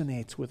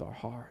resonates with our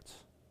hearts.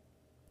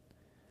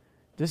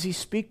 Does he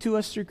speak to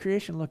us through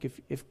creation? Look,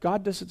 if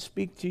God doesn't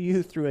speak to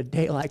you through a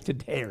day like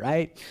today,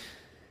 right?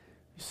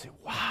 You say,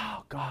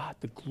 wow, God,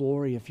 the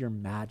glory of your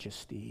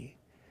majesty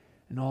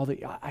and all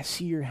that. I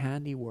see your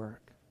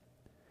handiwork.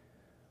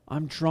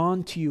 I'm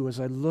drawn to you as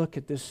I look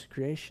at this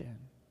creation.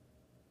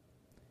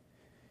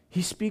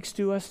 He speaks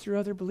to us through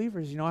other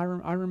believers. You know,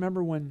 I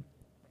remember when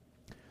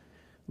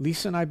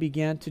Lisa and I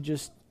began to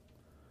just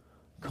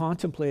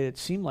contemplate, it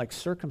seemed like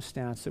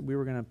circumstance that we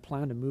were going to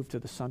plan to move to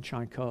the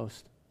Sunshine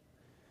Coast.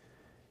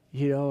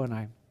 You know,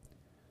 and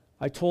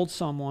I told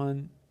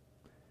someone,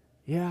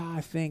 yeah, I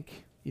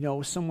think, you know, it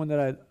was someone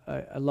that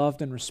I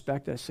loved and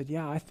respected. I said,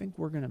 yeah, I think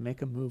we're going to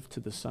make a move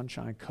to the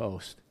Sunshine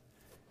Coast,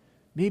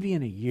 maybe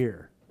in a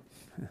year.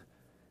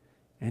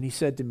 And he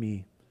said to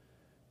me,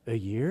 a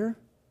year?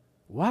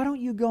 Why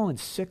don't you go in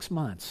 6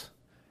 months?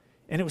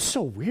 And it was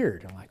so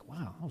weird. I'm like,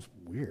 wow, that was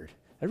weird.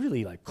 That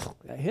really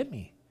that hit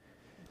me.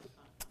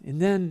 And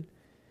then,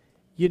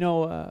 you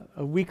know,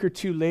 a week or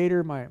two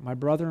later, my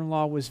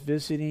brother-in-law was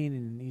visiting,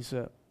 and he's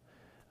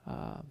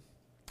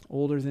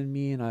older than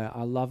me, and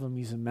I love him.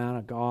 He's a man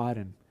of God,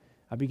 and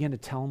I began to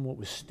tell him what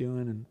was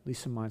stewing in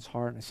Lisa and mine's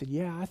heart, and I said,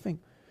 yeah, I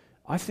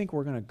think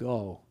we're going to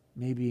go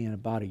maybe in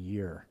about a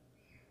year.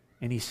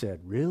 And he said,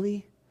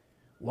 really?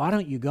 Why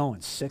don't you go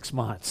in 6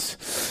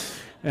 months?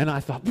 And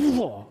I thought,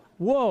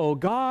 whoa,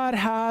 God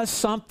has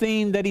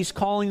something that he's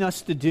calling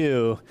us to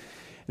do.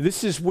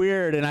 This is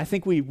weird, and I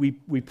think we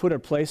put a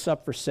place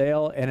up for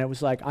sale, and it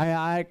was like,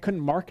 I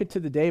couldn't mark it to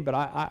the day, but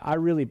I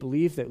really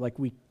believe that like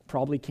we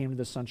probably came to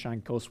the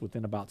Sunshine Coast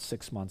within about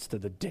 6 months to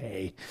the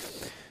day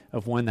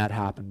of when that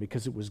happened,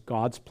 because it was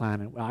God's plan,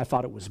 and I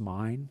thought it was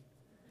mine,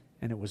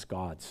 and it was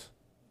God's.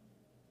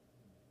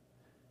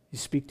 He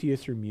speak to you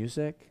through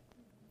music?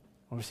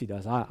 Of course he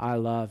does. I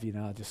love, you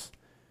know, just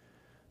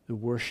the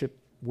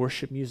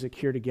worship music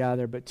here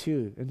together, but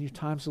too, in your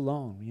times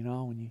alone, you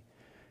know, when you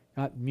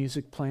got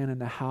music playing in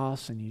the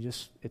house and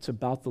it's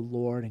about the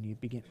Lord, and you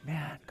begin,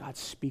 man, God's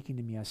speaking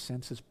to me. I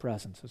sense his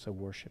presence as I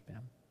worship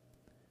him.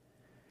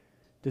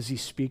 Does he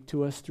speak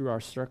to us through our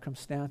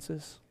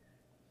circumstances?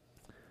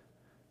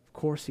 Of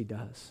course he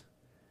does.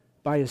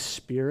 By his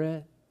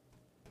Spirit.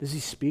 Does he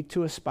speak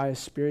to us by his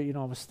Spirit? You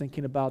know, I was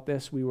thinking about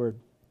this.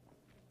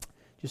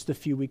 Just a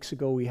few weeks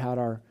ago, we had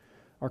our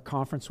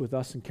conference with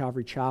us in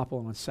Calvary Chapel,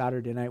 and on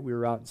Saturday night we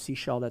were out in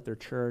Sechelt at their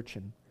church,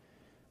 and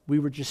we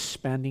were just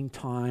spending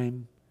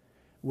time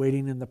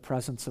waiting in the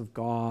presence of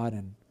God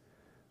and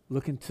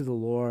looking to the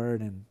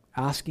Lord and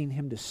asking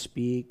him to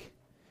speak.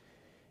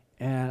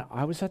 And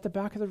I was at the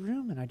back of the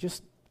room, and I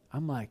just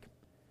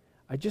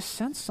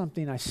sensed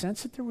something. I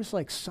sensed that there was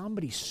like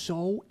somebody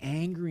so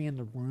angry in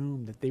the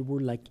room that they were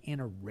like in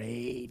a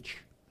rage.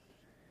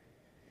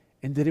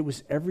 And that it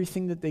was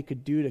everything that they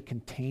could do to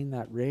contain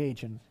that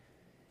rage. And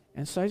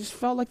so I just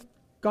felt like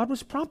God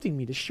was prompting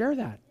me to share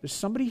that. There's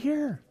somebody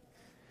here.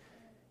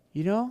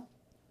 You know,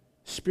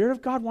 Spirit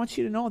of God wants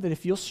you to know that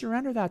if you'll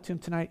surrender that to him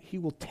tonight, he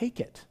will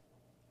take it.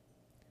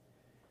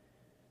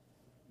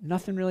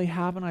 Nothing really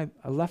happened.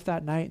 I left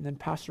that night, and then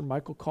Pastor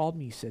Michael called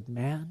me. He said,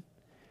 man,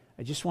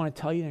 I just want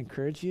to tell you and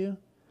encourage you,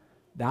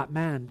 that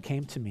man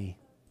came to me.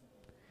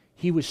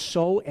 He was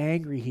so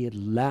angry he had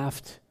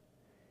left.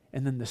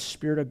 And then the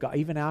Spirit of God,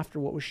 even after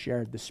what was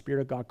shared, the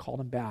Spirit of God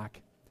called him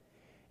back.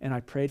 And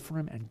I prayed for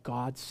him, and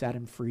God set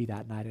him free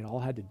that night. It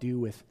all had to do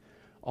with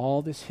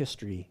all this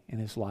history in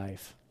his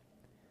life.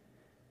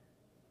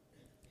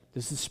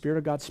 Does the Spirit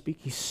of God speak?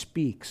 He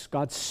speaks.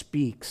 God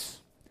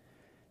speaks.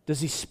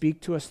 Does he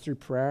speak to us through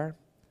prayer?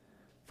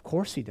 Of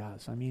course he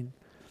does. I mean,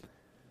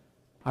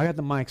 I got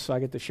the mic, so I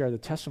get to share the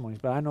testimonies,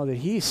 but I know that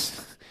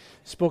he's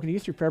spoken to you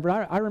through prayer.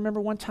 But I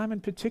remember one time in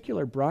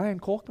particular, Brian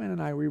Kolkman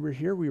and I, we were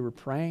here, we were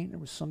praying. There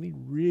was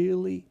something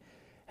really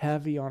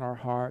heavy on our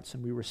hearts,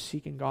 and we were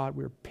seeking God.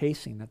 We were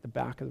pacing at the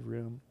back of the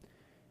room,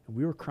 and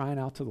we were crying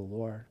out to the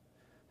Lord,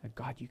 that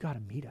God, you got to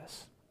meet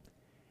us.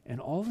 And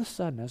all of a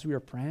sudden, as we were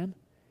praying,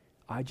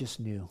 I just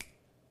knew,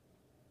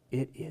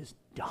 it is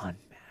done,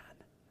 man.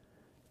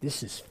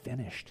 This is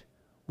finished.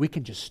 We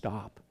can just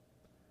stop.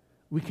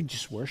 We can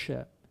just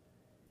worship.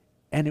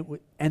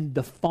 And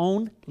the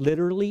phone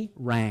literally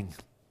rang.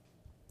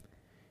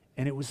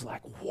 And it was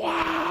like,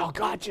 wow,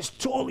 God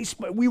just totally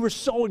spoke. We were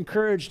so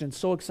encouraged and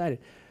so excited.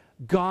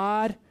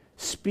 God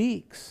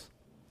speaks.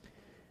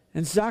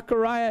 And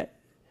Zechariah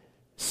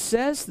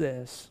says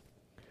this.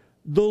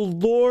 The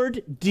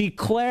Lord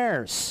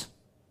declares.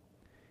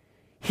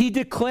 He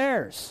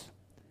declares.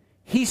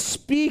 He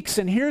speaks,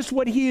 and here's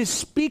what he is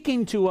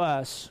speaking to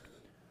us.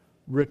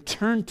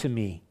 Return to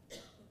me.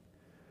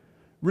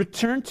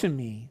 Return to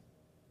me.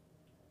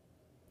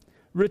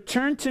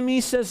 Return to me,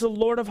 says the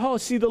Lord of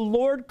hosts. See, the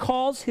Lord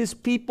calls his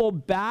people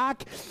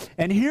back.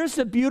 And here's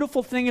the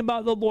beautiful thing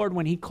about the Lord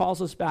when he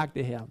calls us back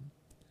to him.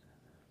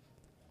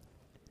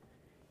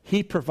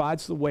 He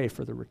provides the way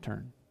for the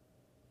return.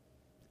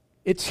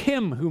 It's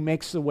him who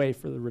makes the way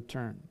for the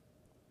return.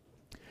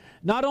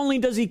 Not only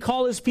does he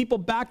call his people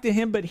back to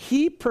him, but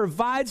he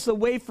provides the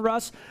way for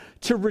us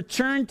to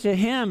return to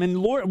him. And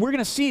Lord, we're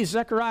going to see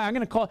Zechariah. I'm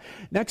going to call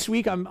next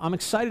week. I'm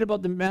excited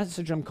about the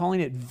message. I'm calling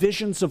it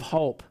Visions of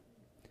Hope.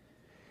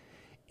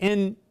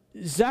 And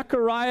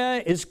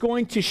Zechariah is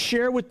going to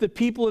share with the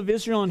people of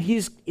Israel, and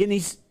he's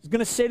going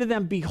to say to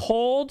them,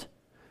 behold,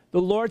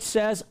 the Lord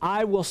says,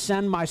 I will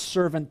send my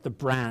servant the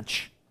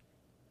branch.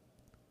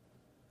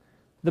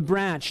 The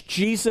branch.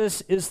 Jesus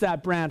is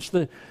that branch.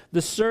 The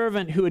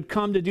servant who had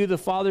come to do the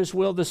Father's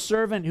will. The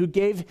servant who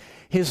gave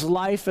his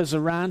life as a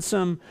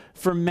ransom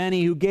for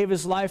many. Who gave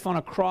his life on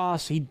a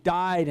cross. He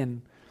died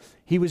and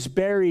he was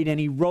buried and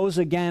he rose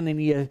again and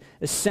he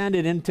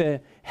ascended into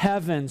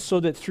heaven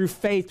so that through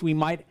faith we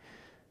might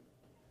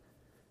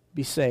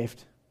be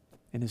saved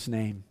in his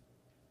name.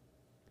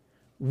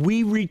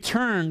 We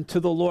return to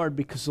the Lord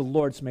because the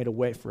Lord's made a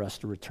way for us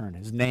to return.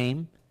 His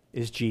name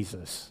is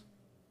Jesus.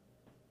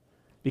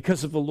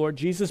 Because of the Lord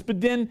Jesus. But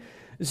then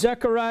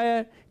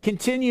Zechariah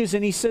continues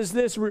and he says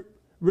this,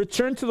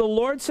 return to the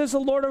Lord, says the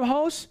Lord of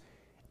hosts,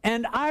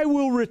 and I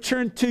will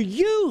return to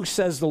you,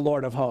 says the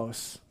Lord of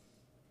hosts.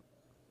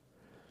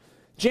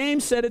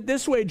 James said it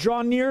this way,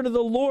 draw near to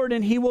the Lord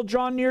and he will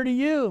draw near to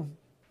you.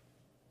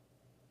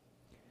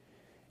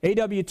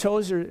 A.W.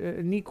 Tozer,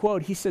 a neat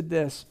quote, he said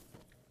this,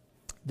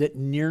 that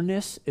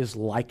nearness is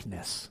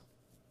likeness.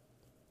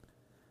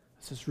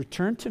 It says,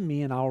 return to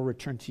me and I will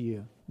return to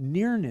you.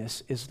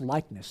 Nearness is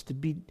likeness. To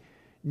be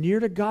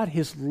near to God,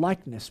 his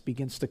likeness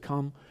begins to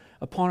come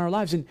upon our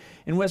lives. And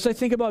as I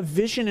think about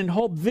vision and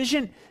hope,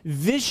 vision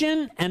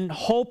and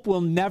hope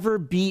will never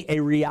be a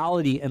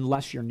reality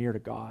unless you're near to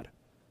God.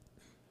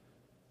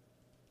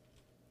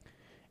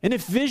 And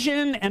if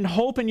vision and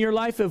hope in your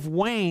life have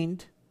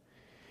waned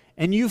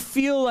and you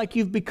feel like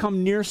you've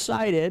become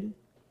nearsighted,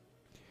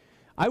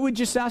 I would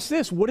just ask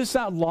this, what does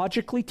that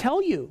logically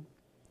tell you?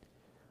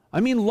 I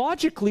mean,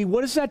 logically,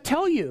 what does that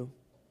tell you?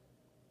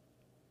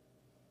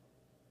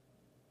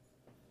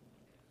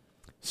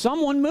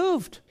 Someone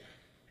moved.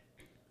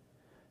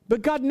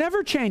 But God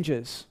never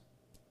changes.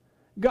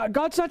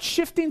 God's not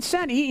shifting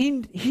sand.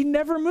 He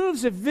never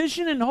moves. If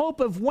vision and hope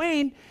have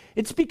waned,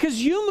 it's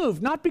because you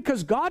moved, not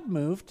because God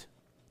moved.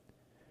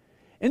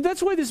 And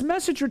that's why this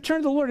message, return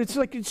to the Lord,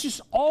 it's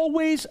just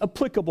always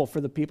applicable for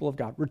the people of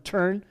God.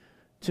 Return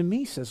to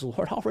me, says the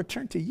Lord. I'll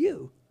return to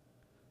you.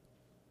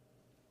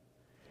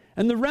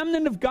 And the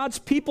remnant of God's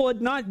people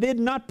had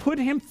not put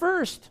him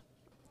first.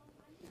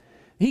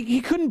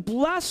 He couldn't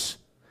bless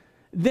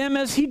them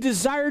as he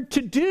desired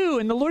to do.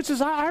 And the Lord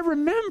says, I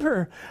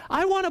remember.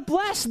 I want to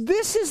bless.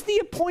 This is the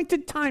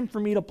appointed time for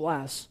me to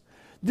bless.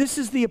 This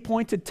is the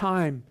appointed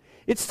time.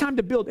 It's time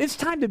to build. It's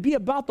time to be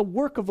about the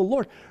work of the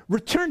Lord.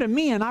 Return to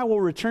me and I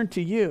will return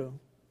to you.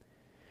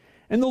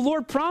 And the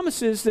Lord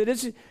promises that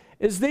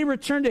as they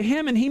return to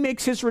him and he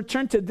makes his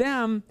return to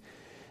them,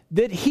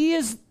 that he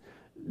is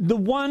the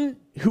one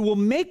who will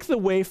make the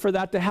way for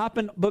that to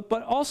happen, but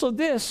also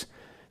this,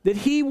 that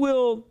he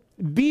will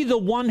be the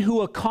one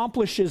who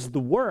accomplishes the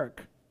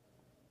work.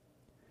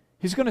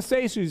 He's going to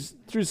say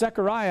through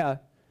Zechariah,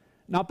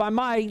 not by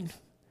might,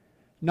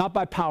 not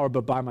by power,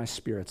 but by my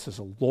Spirit, says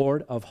the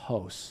Lord of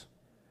hosts.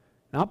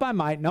 Not by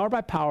might, nor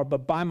by power,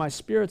 but by my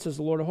Spirit, says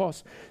the Lord of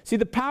hosts. See,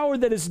 the power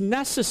that is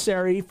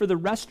necessary for the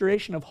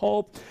restoration of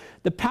hope,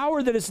 the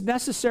power that is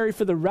necessary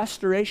for the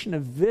restoration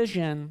of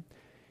vision,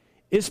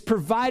 is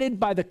provided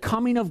by the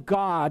coming of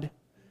God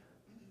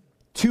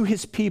to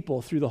his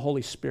people through the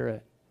Holy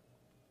Spirit.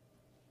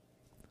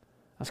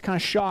 I was kind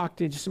of shocked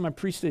just in my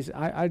priest days.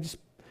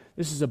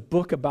 This is a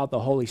book about the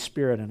Holy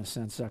Spirit in a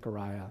sense,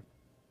 Zechariah.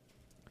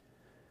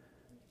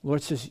 The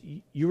Lord says,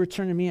 you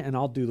return to me and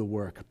I'll do the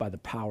work by the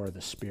power of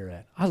the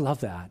Spirit. I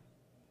love that.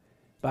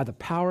 By the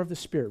power of the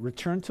Spirit.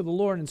 Return to the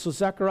Lord. And so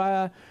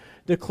Zechariah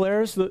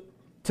declares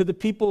to the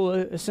people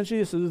essentially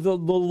this, the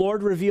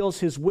Lord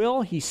reveals his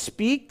will. He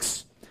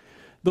speaks.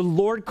 The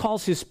Lord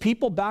calls his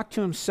people back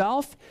to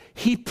himself.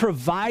 He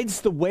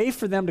provides the way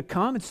for them to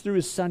come. It's through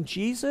his son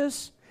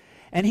Jesus.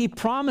 And he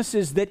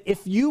promises that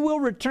if you will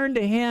return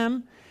to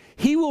him,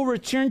 he will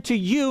return to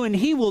you and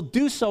he will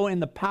do so in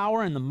the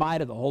power and the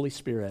might of the Holy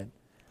Spirit.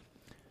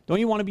 Don't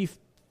you want to be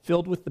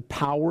filled with the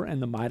power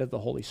and the might of the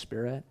Holy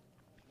Spirit?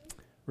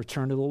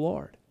 Return to the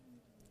Lord.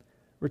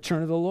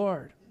 Return to the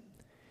Lord.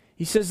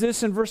 He says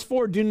this in verse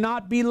 4, do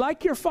not be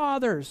like your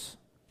fathers,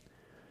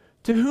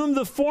 to whom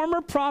the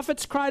former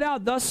prophets cried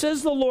out, thus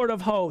says the Lord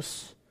of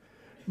hosts,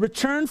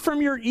 return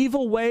from your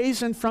evil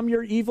ways and from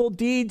your evil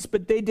deeds,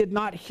 but they did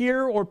not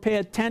hear or pay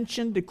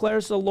attention,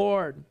 declares the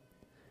Lord.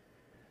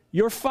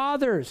 Your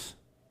fathers,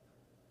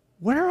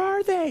 where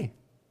are they?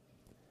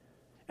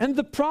 And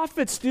the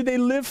prophets, do they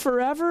live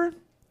forever?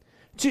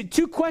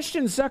 Two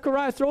questions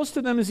Zechariah throws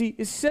to them as he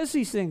says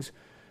these things.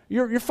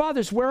 Your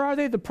fathers, where are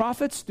they? The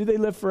prophets, do they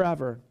live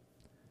forever?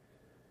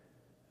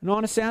 An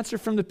honest answer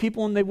from the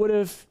people, and they would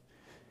have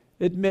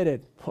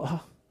admitted,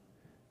 well,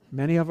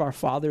 many of our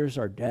fathers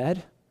are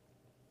dead.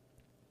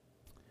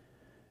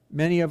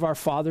 Many of our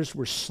fathers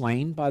were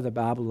slain by the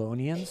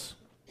Babylonians.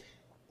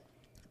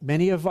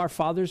 Many of our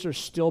fathers are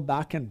still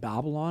back in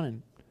Babylon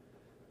and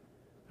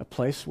a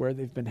place where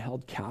they've been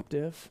held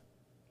captive.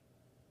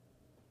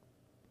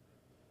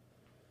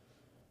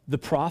 The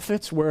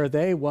prophets, where are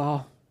they?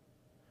 Well,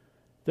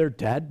 they're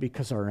dead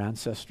because our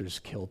ancestors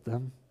killed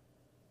them.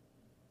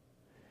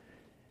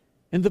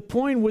 And the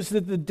point was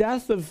that the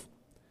death of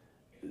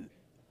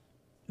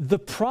the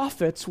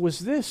prophets was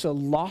this, a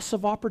loss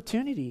of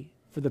opportunity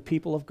for the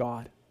people of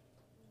God.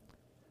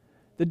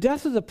 The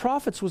death of the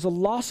prophets was a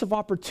loss of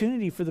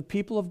opportunity for the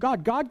people of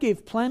God. God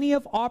gave plenty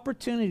of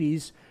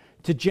opportunities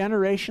to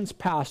generations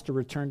past to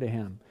return to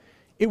him.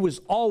 It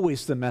was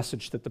always the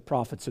message that the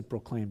prophets had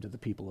proclaimed to the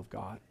people of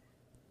God.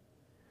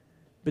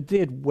 But they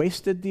had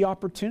wasted the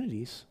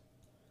opportunities.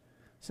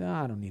 So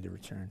I don't need to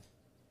return.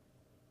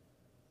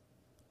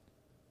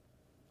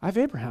 I have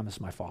Abraham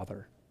as my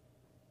father.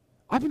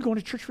 I've been going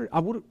to church. I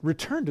would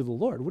return to the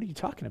Lord. What are you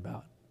talking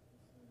about?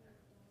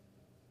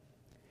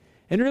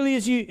 And really,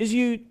 as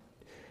you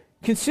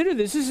consider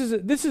this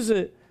is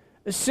a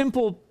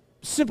simple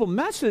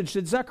message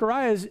that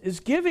Zechariah is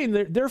giving.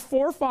 Their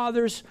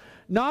forefathers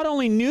not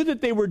only knew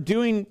that they were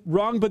doing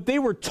wrong, but they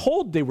were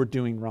told they were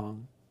doing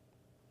wrong.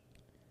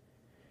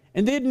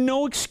 And they had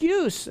no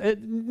excuse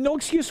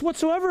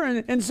whatsoever.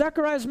 And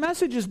Zechariah's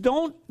message is,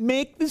 don't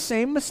make the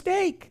same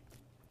mistake.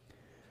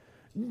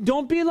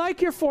 Don't be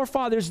like your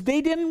forefathers.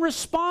 They didn't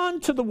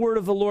respond to the word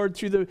of the Lord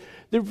through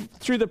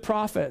the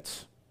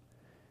prophets.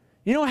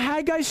 You know,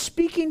 Haggai's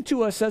speaking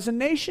to us as a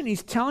nation.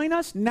 He's telling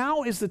us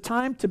now is the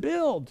time to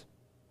build.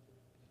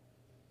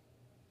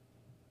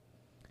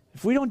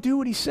 If we don't do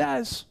what he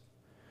says,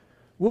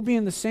 we'll be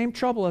in the same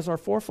trouble as our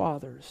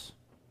forefathers.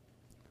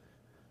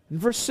 In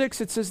verse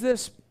 6, it says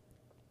this,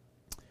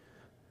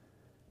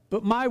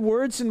 but my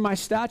words and my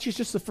statutes,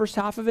 just the first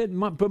half of it,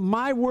 but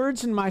my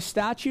words and my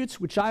statutes,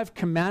 which I have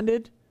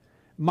commanded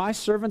my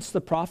servants,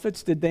 the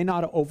prophets, did they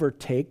not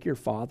overtake your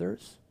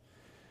fathers?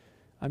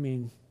 I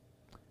mean,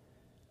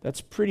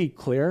 that's pretty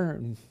clear,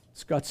 and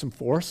it's got some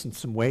force and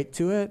some weight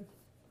to it.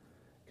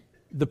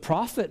 The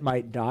prophet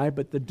might die,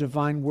 but the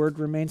divine word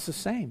remains the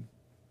same.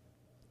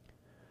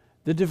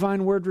 The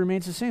divine word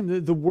remains the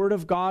same. The word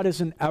of God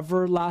is an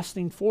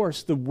everlasting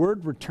force. The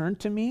word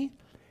returned to me,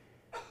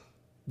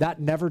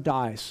 that never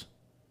dies.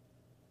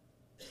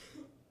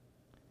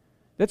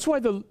 That's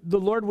why the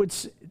Lord would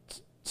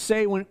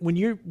say when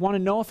you want to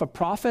know if a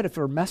prophet, if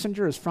a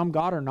messenger is from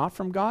God or not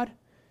from God,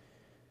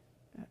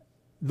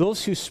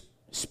 those who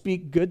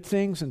speak good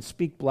things and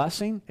speak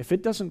blessing, if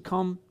it doesn't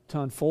come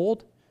to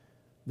unfold,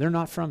 they're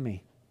not from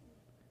me.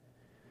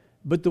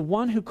 But the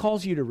one who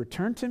calls you to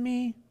return to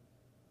me,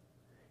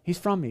 he's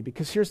from me.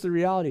 Because here's the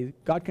reality.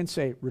 God can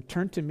say,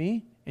 return to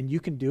me, and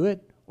you can do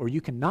it or you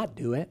can not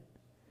do it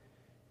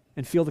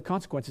and feel the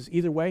consequences.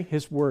 Either way,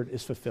 his word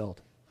is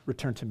fulfilled.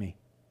 Return to me. ...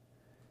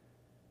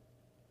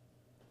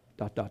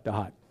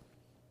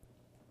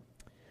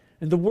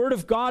 And the word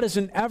of God is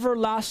an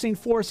everlasting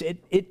force.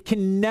 It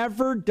can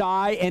never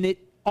die, and it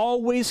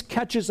always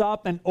catches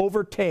up and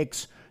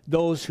overtakes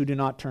those who do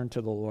not turn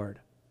to the Lord.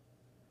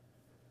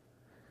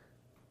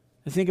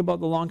 And think about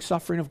the long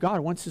suffering of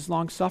God. Once his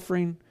long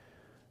suffering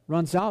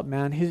runs out,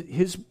 man,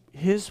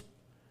 his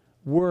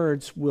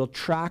words will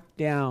track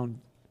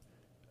down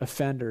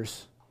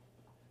offenders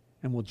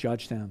and will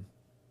judge them.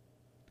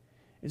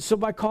 And so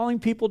by calling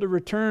people to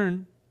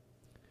return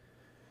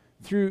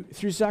through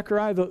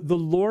Zechariah, the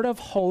Lord of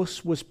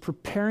hosts was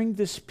preparing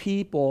this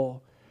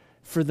people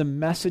for the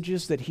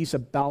messages that he's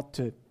about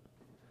to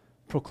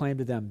proclaim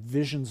to them,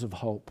 visions of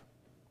hope.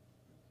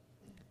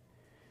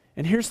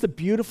 And here's the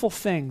beautiful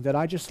thing that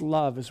I just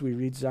love as we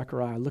read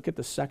Zechariah. Look at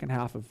the second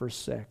half of verse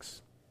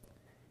 6.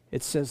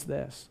 It says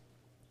this: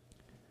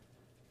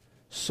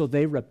 so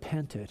they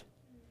repented.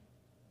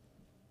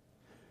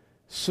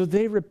 So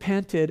they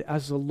repented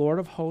as the Lord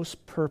of hosts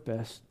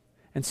purposed,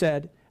 and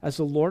said, as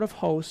the Lord of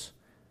hosts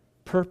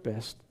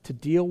purposed to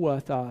deal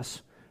with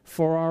us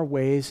for our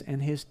ways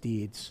and his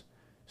deeds,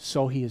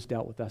 so he has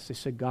dealt with us. They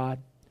said, God,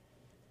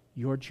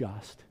 you're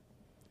just.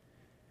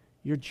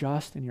 You're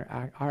just, and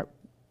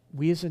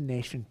we as a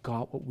nation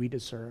got what we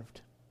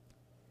deserved.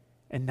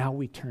 And now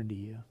we turn to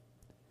you.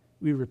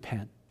 We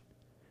repent.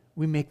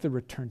 We make the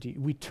return to you.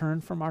 We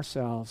turn from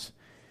ourselves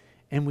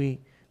and we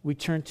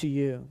turn to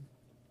you.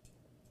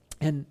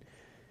 And,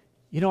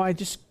 I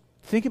just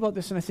think about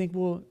this and I think,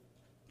 well,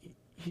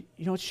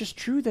 it's just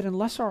true that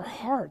unless our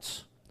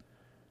hearts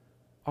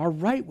are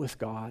right with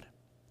God,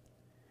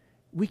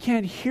 we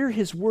can't hear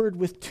his word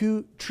with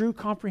true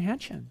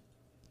comprehension.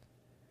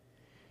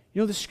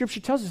 The scripture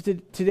tells us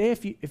that today,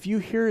 if you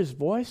hear his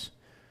voice,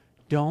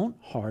 don't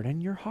harden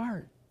your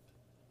heart.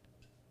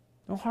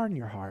 Don't harden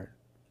your heart.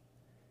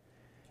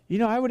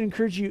 I would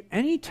encourage you,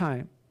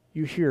 anytime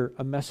you hear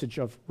a message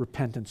of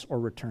repentance or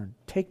return,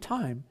 take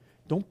time.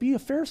 Don't be a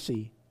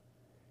Pharisee.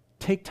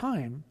 Take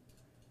time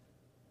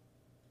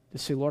to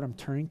say, Lord, I'm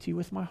turning to you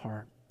with my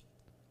heart.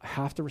 I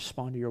have to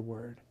respond to your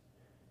word.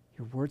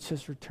 Your word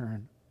says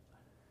return.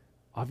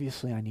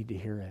 Obviously, I need to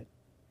hear it.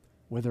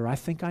 Whether I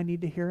think I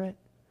need to hear it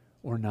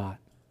or not,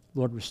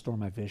 Lord, restore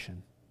my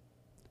vision.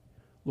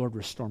 Lord,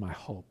 restore my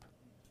hope.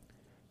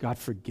 God,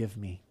 forgive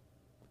me.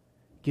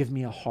 Give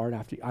me a heart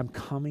after you. I'm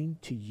coming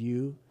to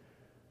you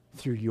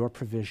through your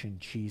provision,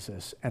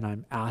 Jesus, and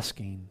I'm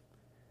asking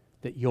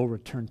that you'll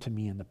return to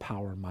me in the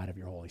power and might of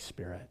your Holy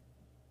Spirit.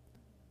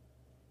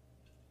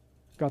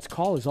 God's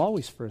call is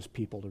always for his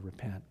people to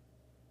repent.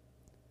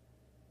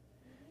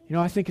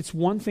 I think it's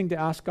one thing to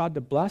ask God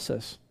to bless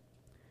us.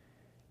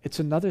 It's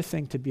another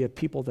thing to be a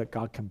people that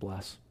God can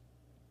bless.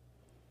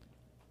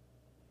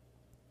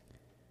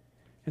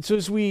 And so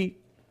as we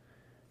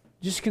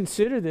just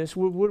consider this,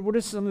 what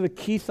are some of the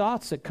key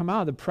thoughts that come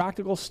out, the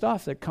practical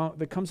stuff that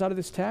comes out of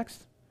this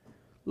text?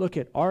 Look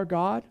at our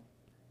God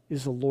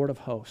is the Lord of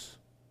hosts.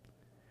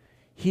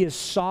 He is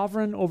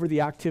sovereign over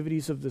the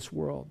activities of this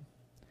world.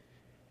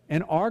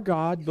 And our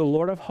God, the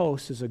Lord of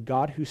hosts, is a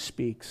God who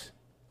speaks.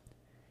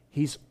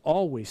 He's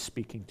always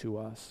speaking to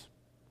us,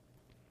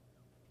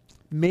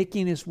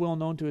 making his will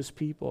known to his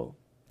people.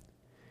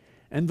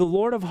 And the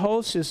Lord of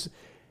hosts is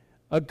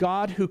a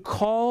God who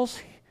calls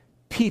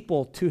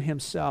people to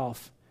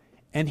himself,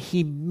 and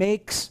he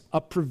makes a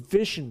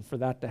provision for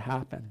that to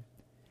happen.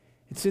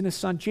 It's in his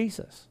son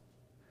Jesus.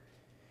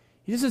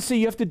 He doesn't say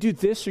you have to do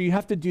this or you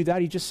have to do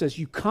that. He just says,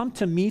 you come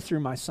to me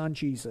through my son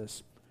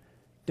Jesus.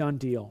 Done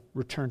deal.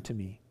 Return to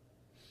me.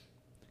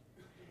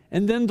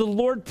 And then the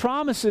Lord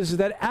promises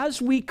that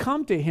as we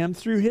come to him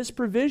through his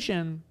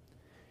provision,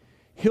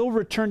 he'll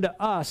return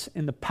to us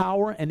in the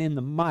power and in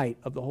the might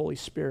of the Holy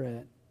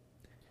Spirit.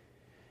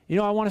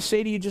 I want to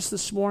say to you just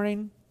this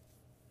morning,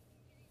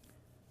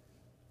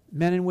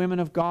 men and women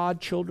of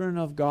God, children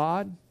of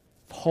God,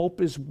 if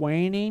hope is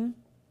waning,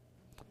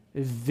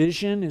 if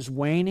vision is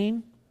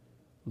waning,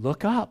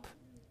 look up.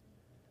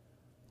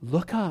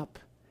 Look up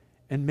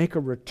and make a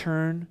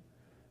return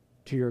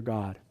to your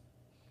God.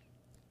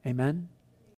 Amen.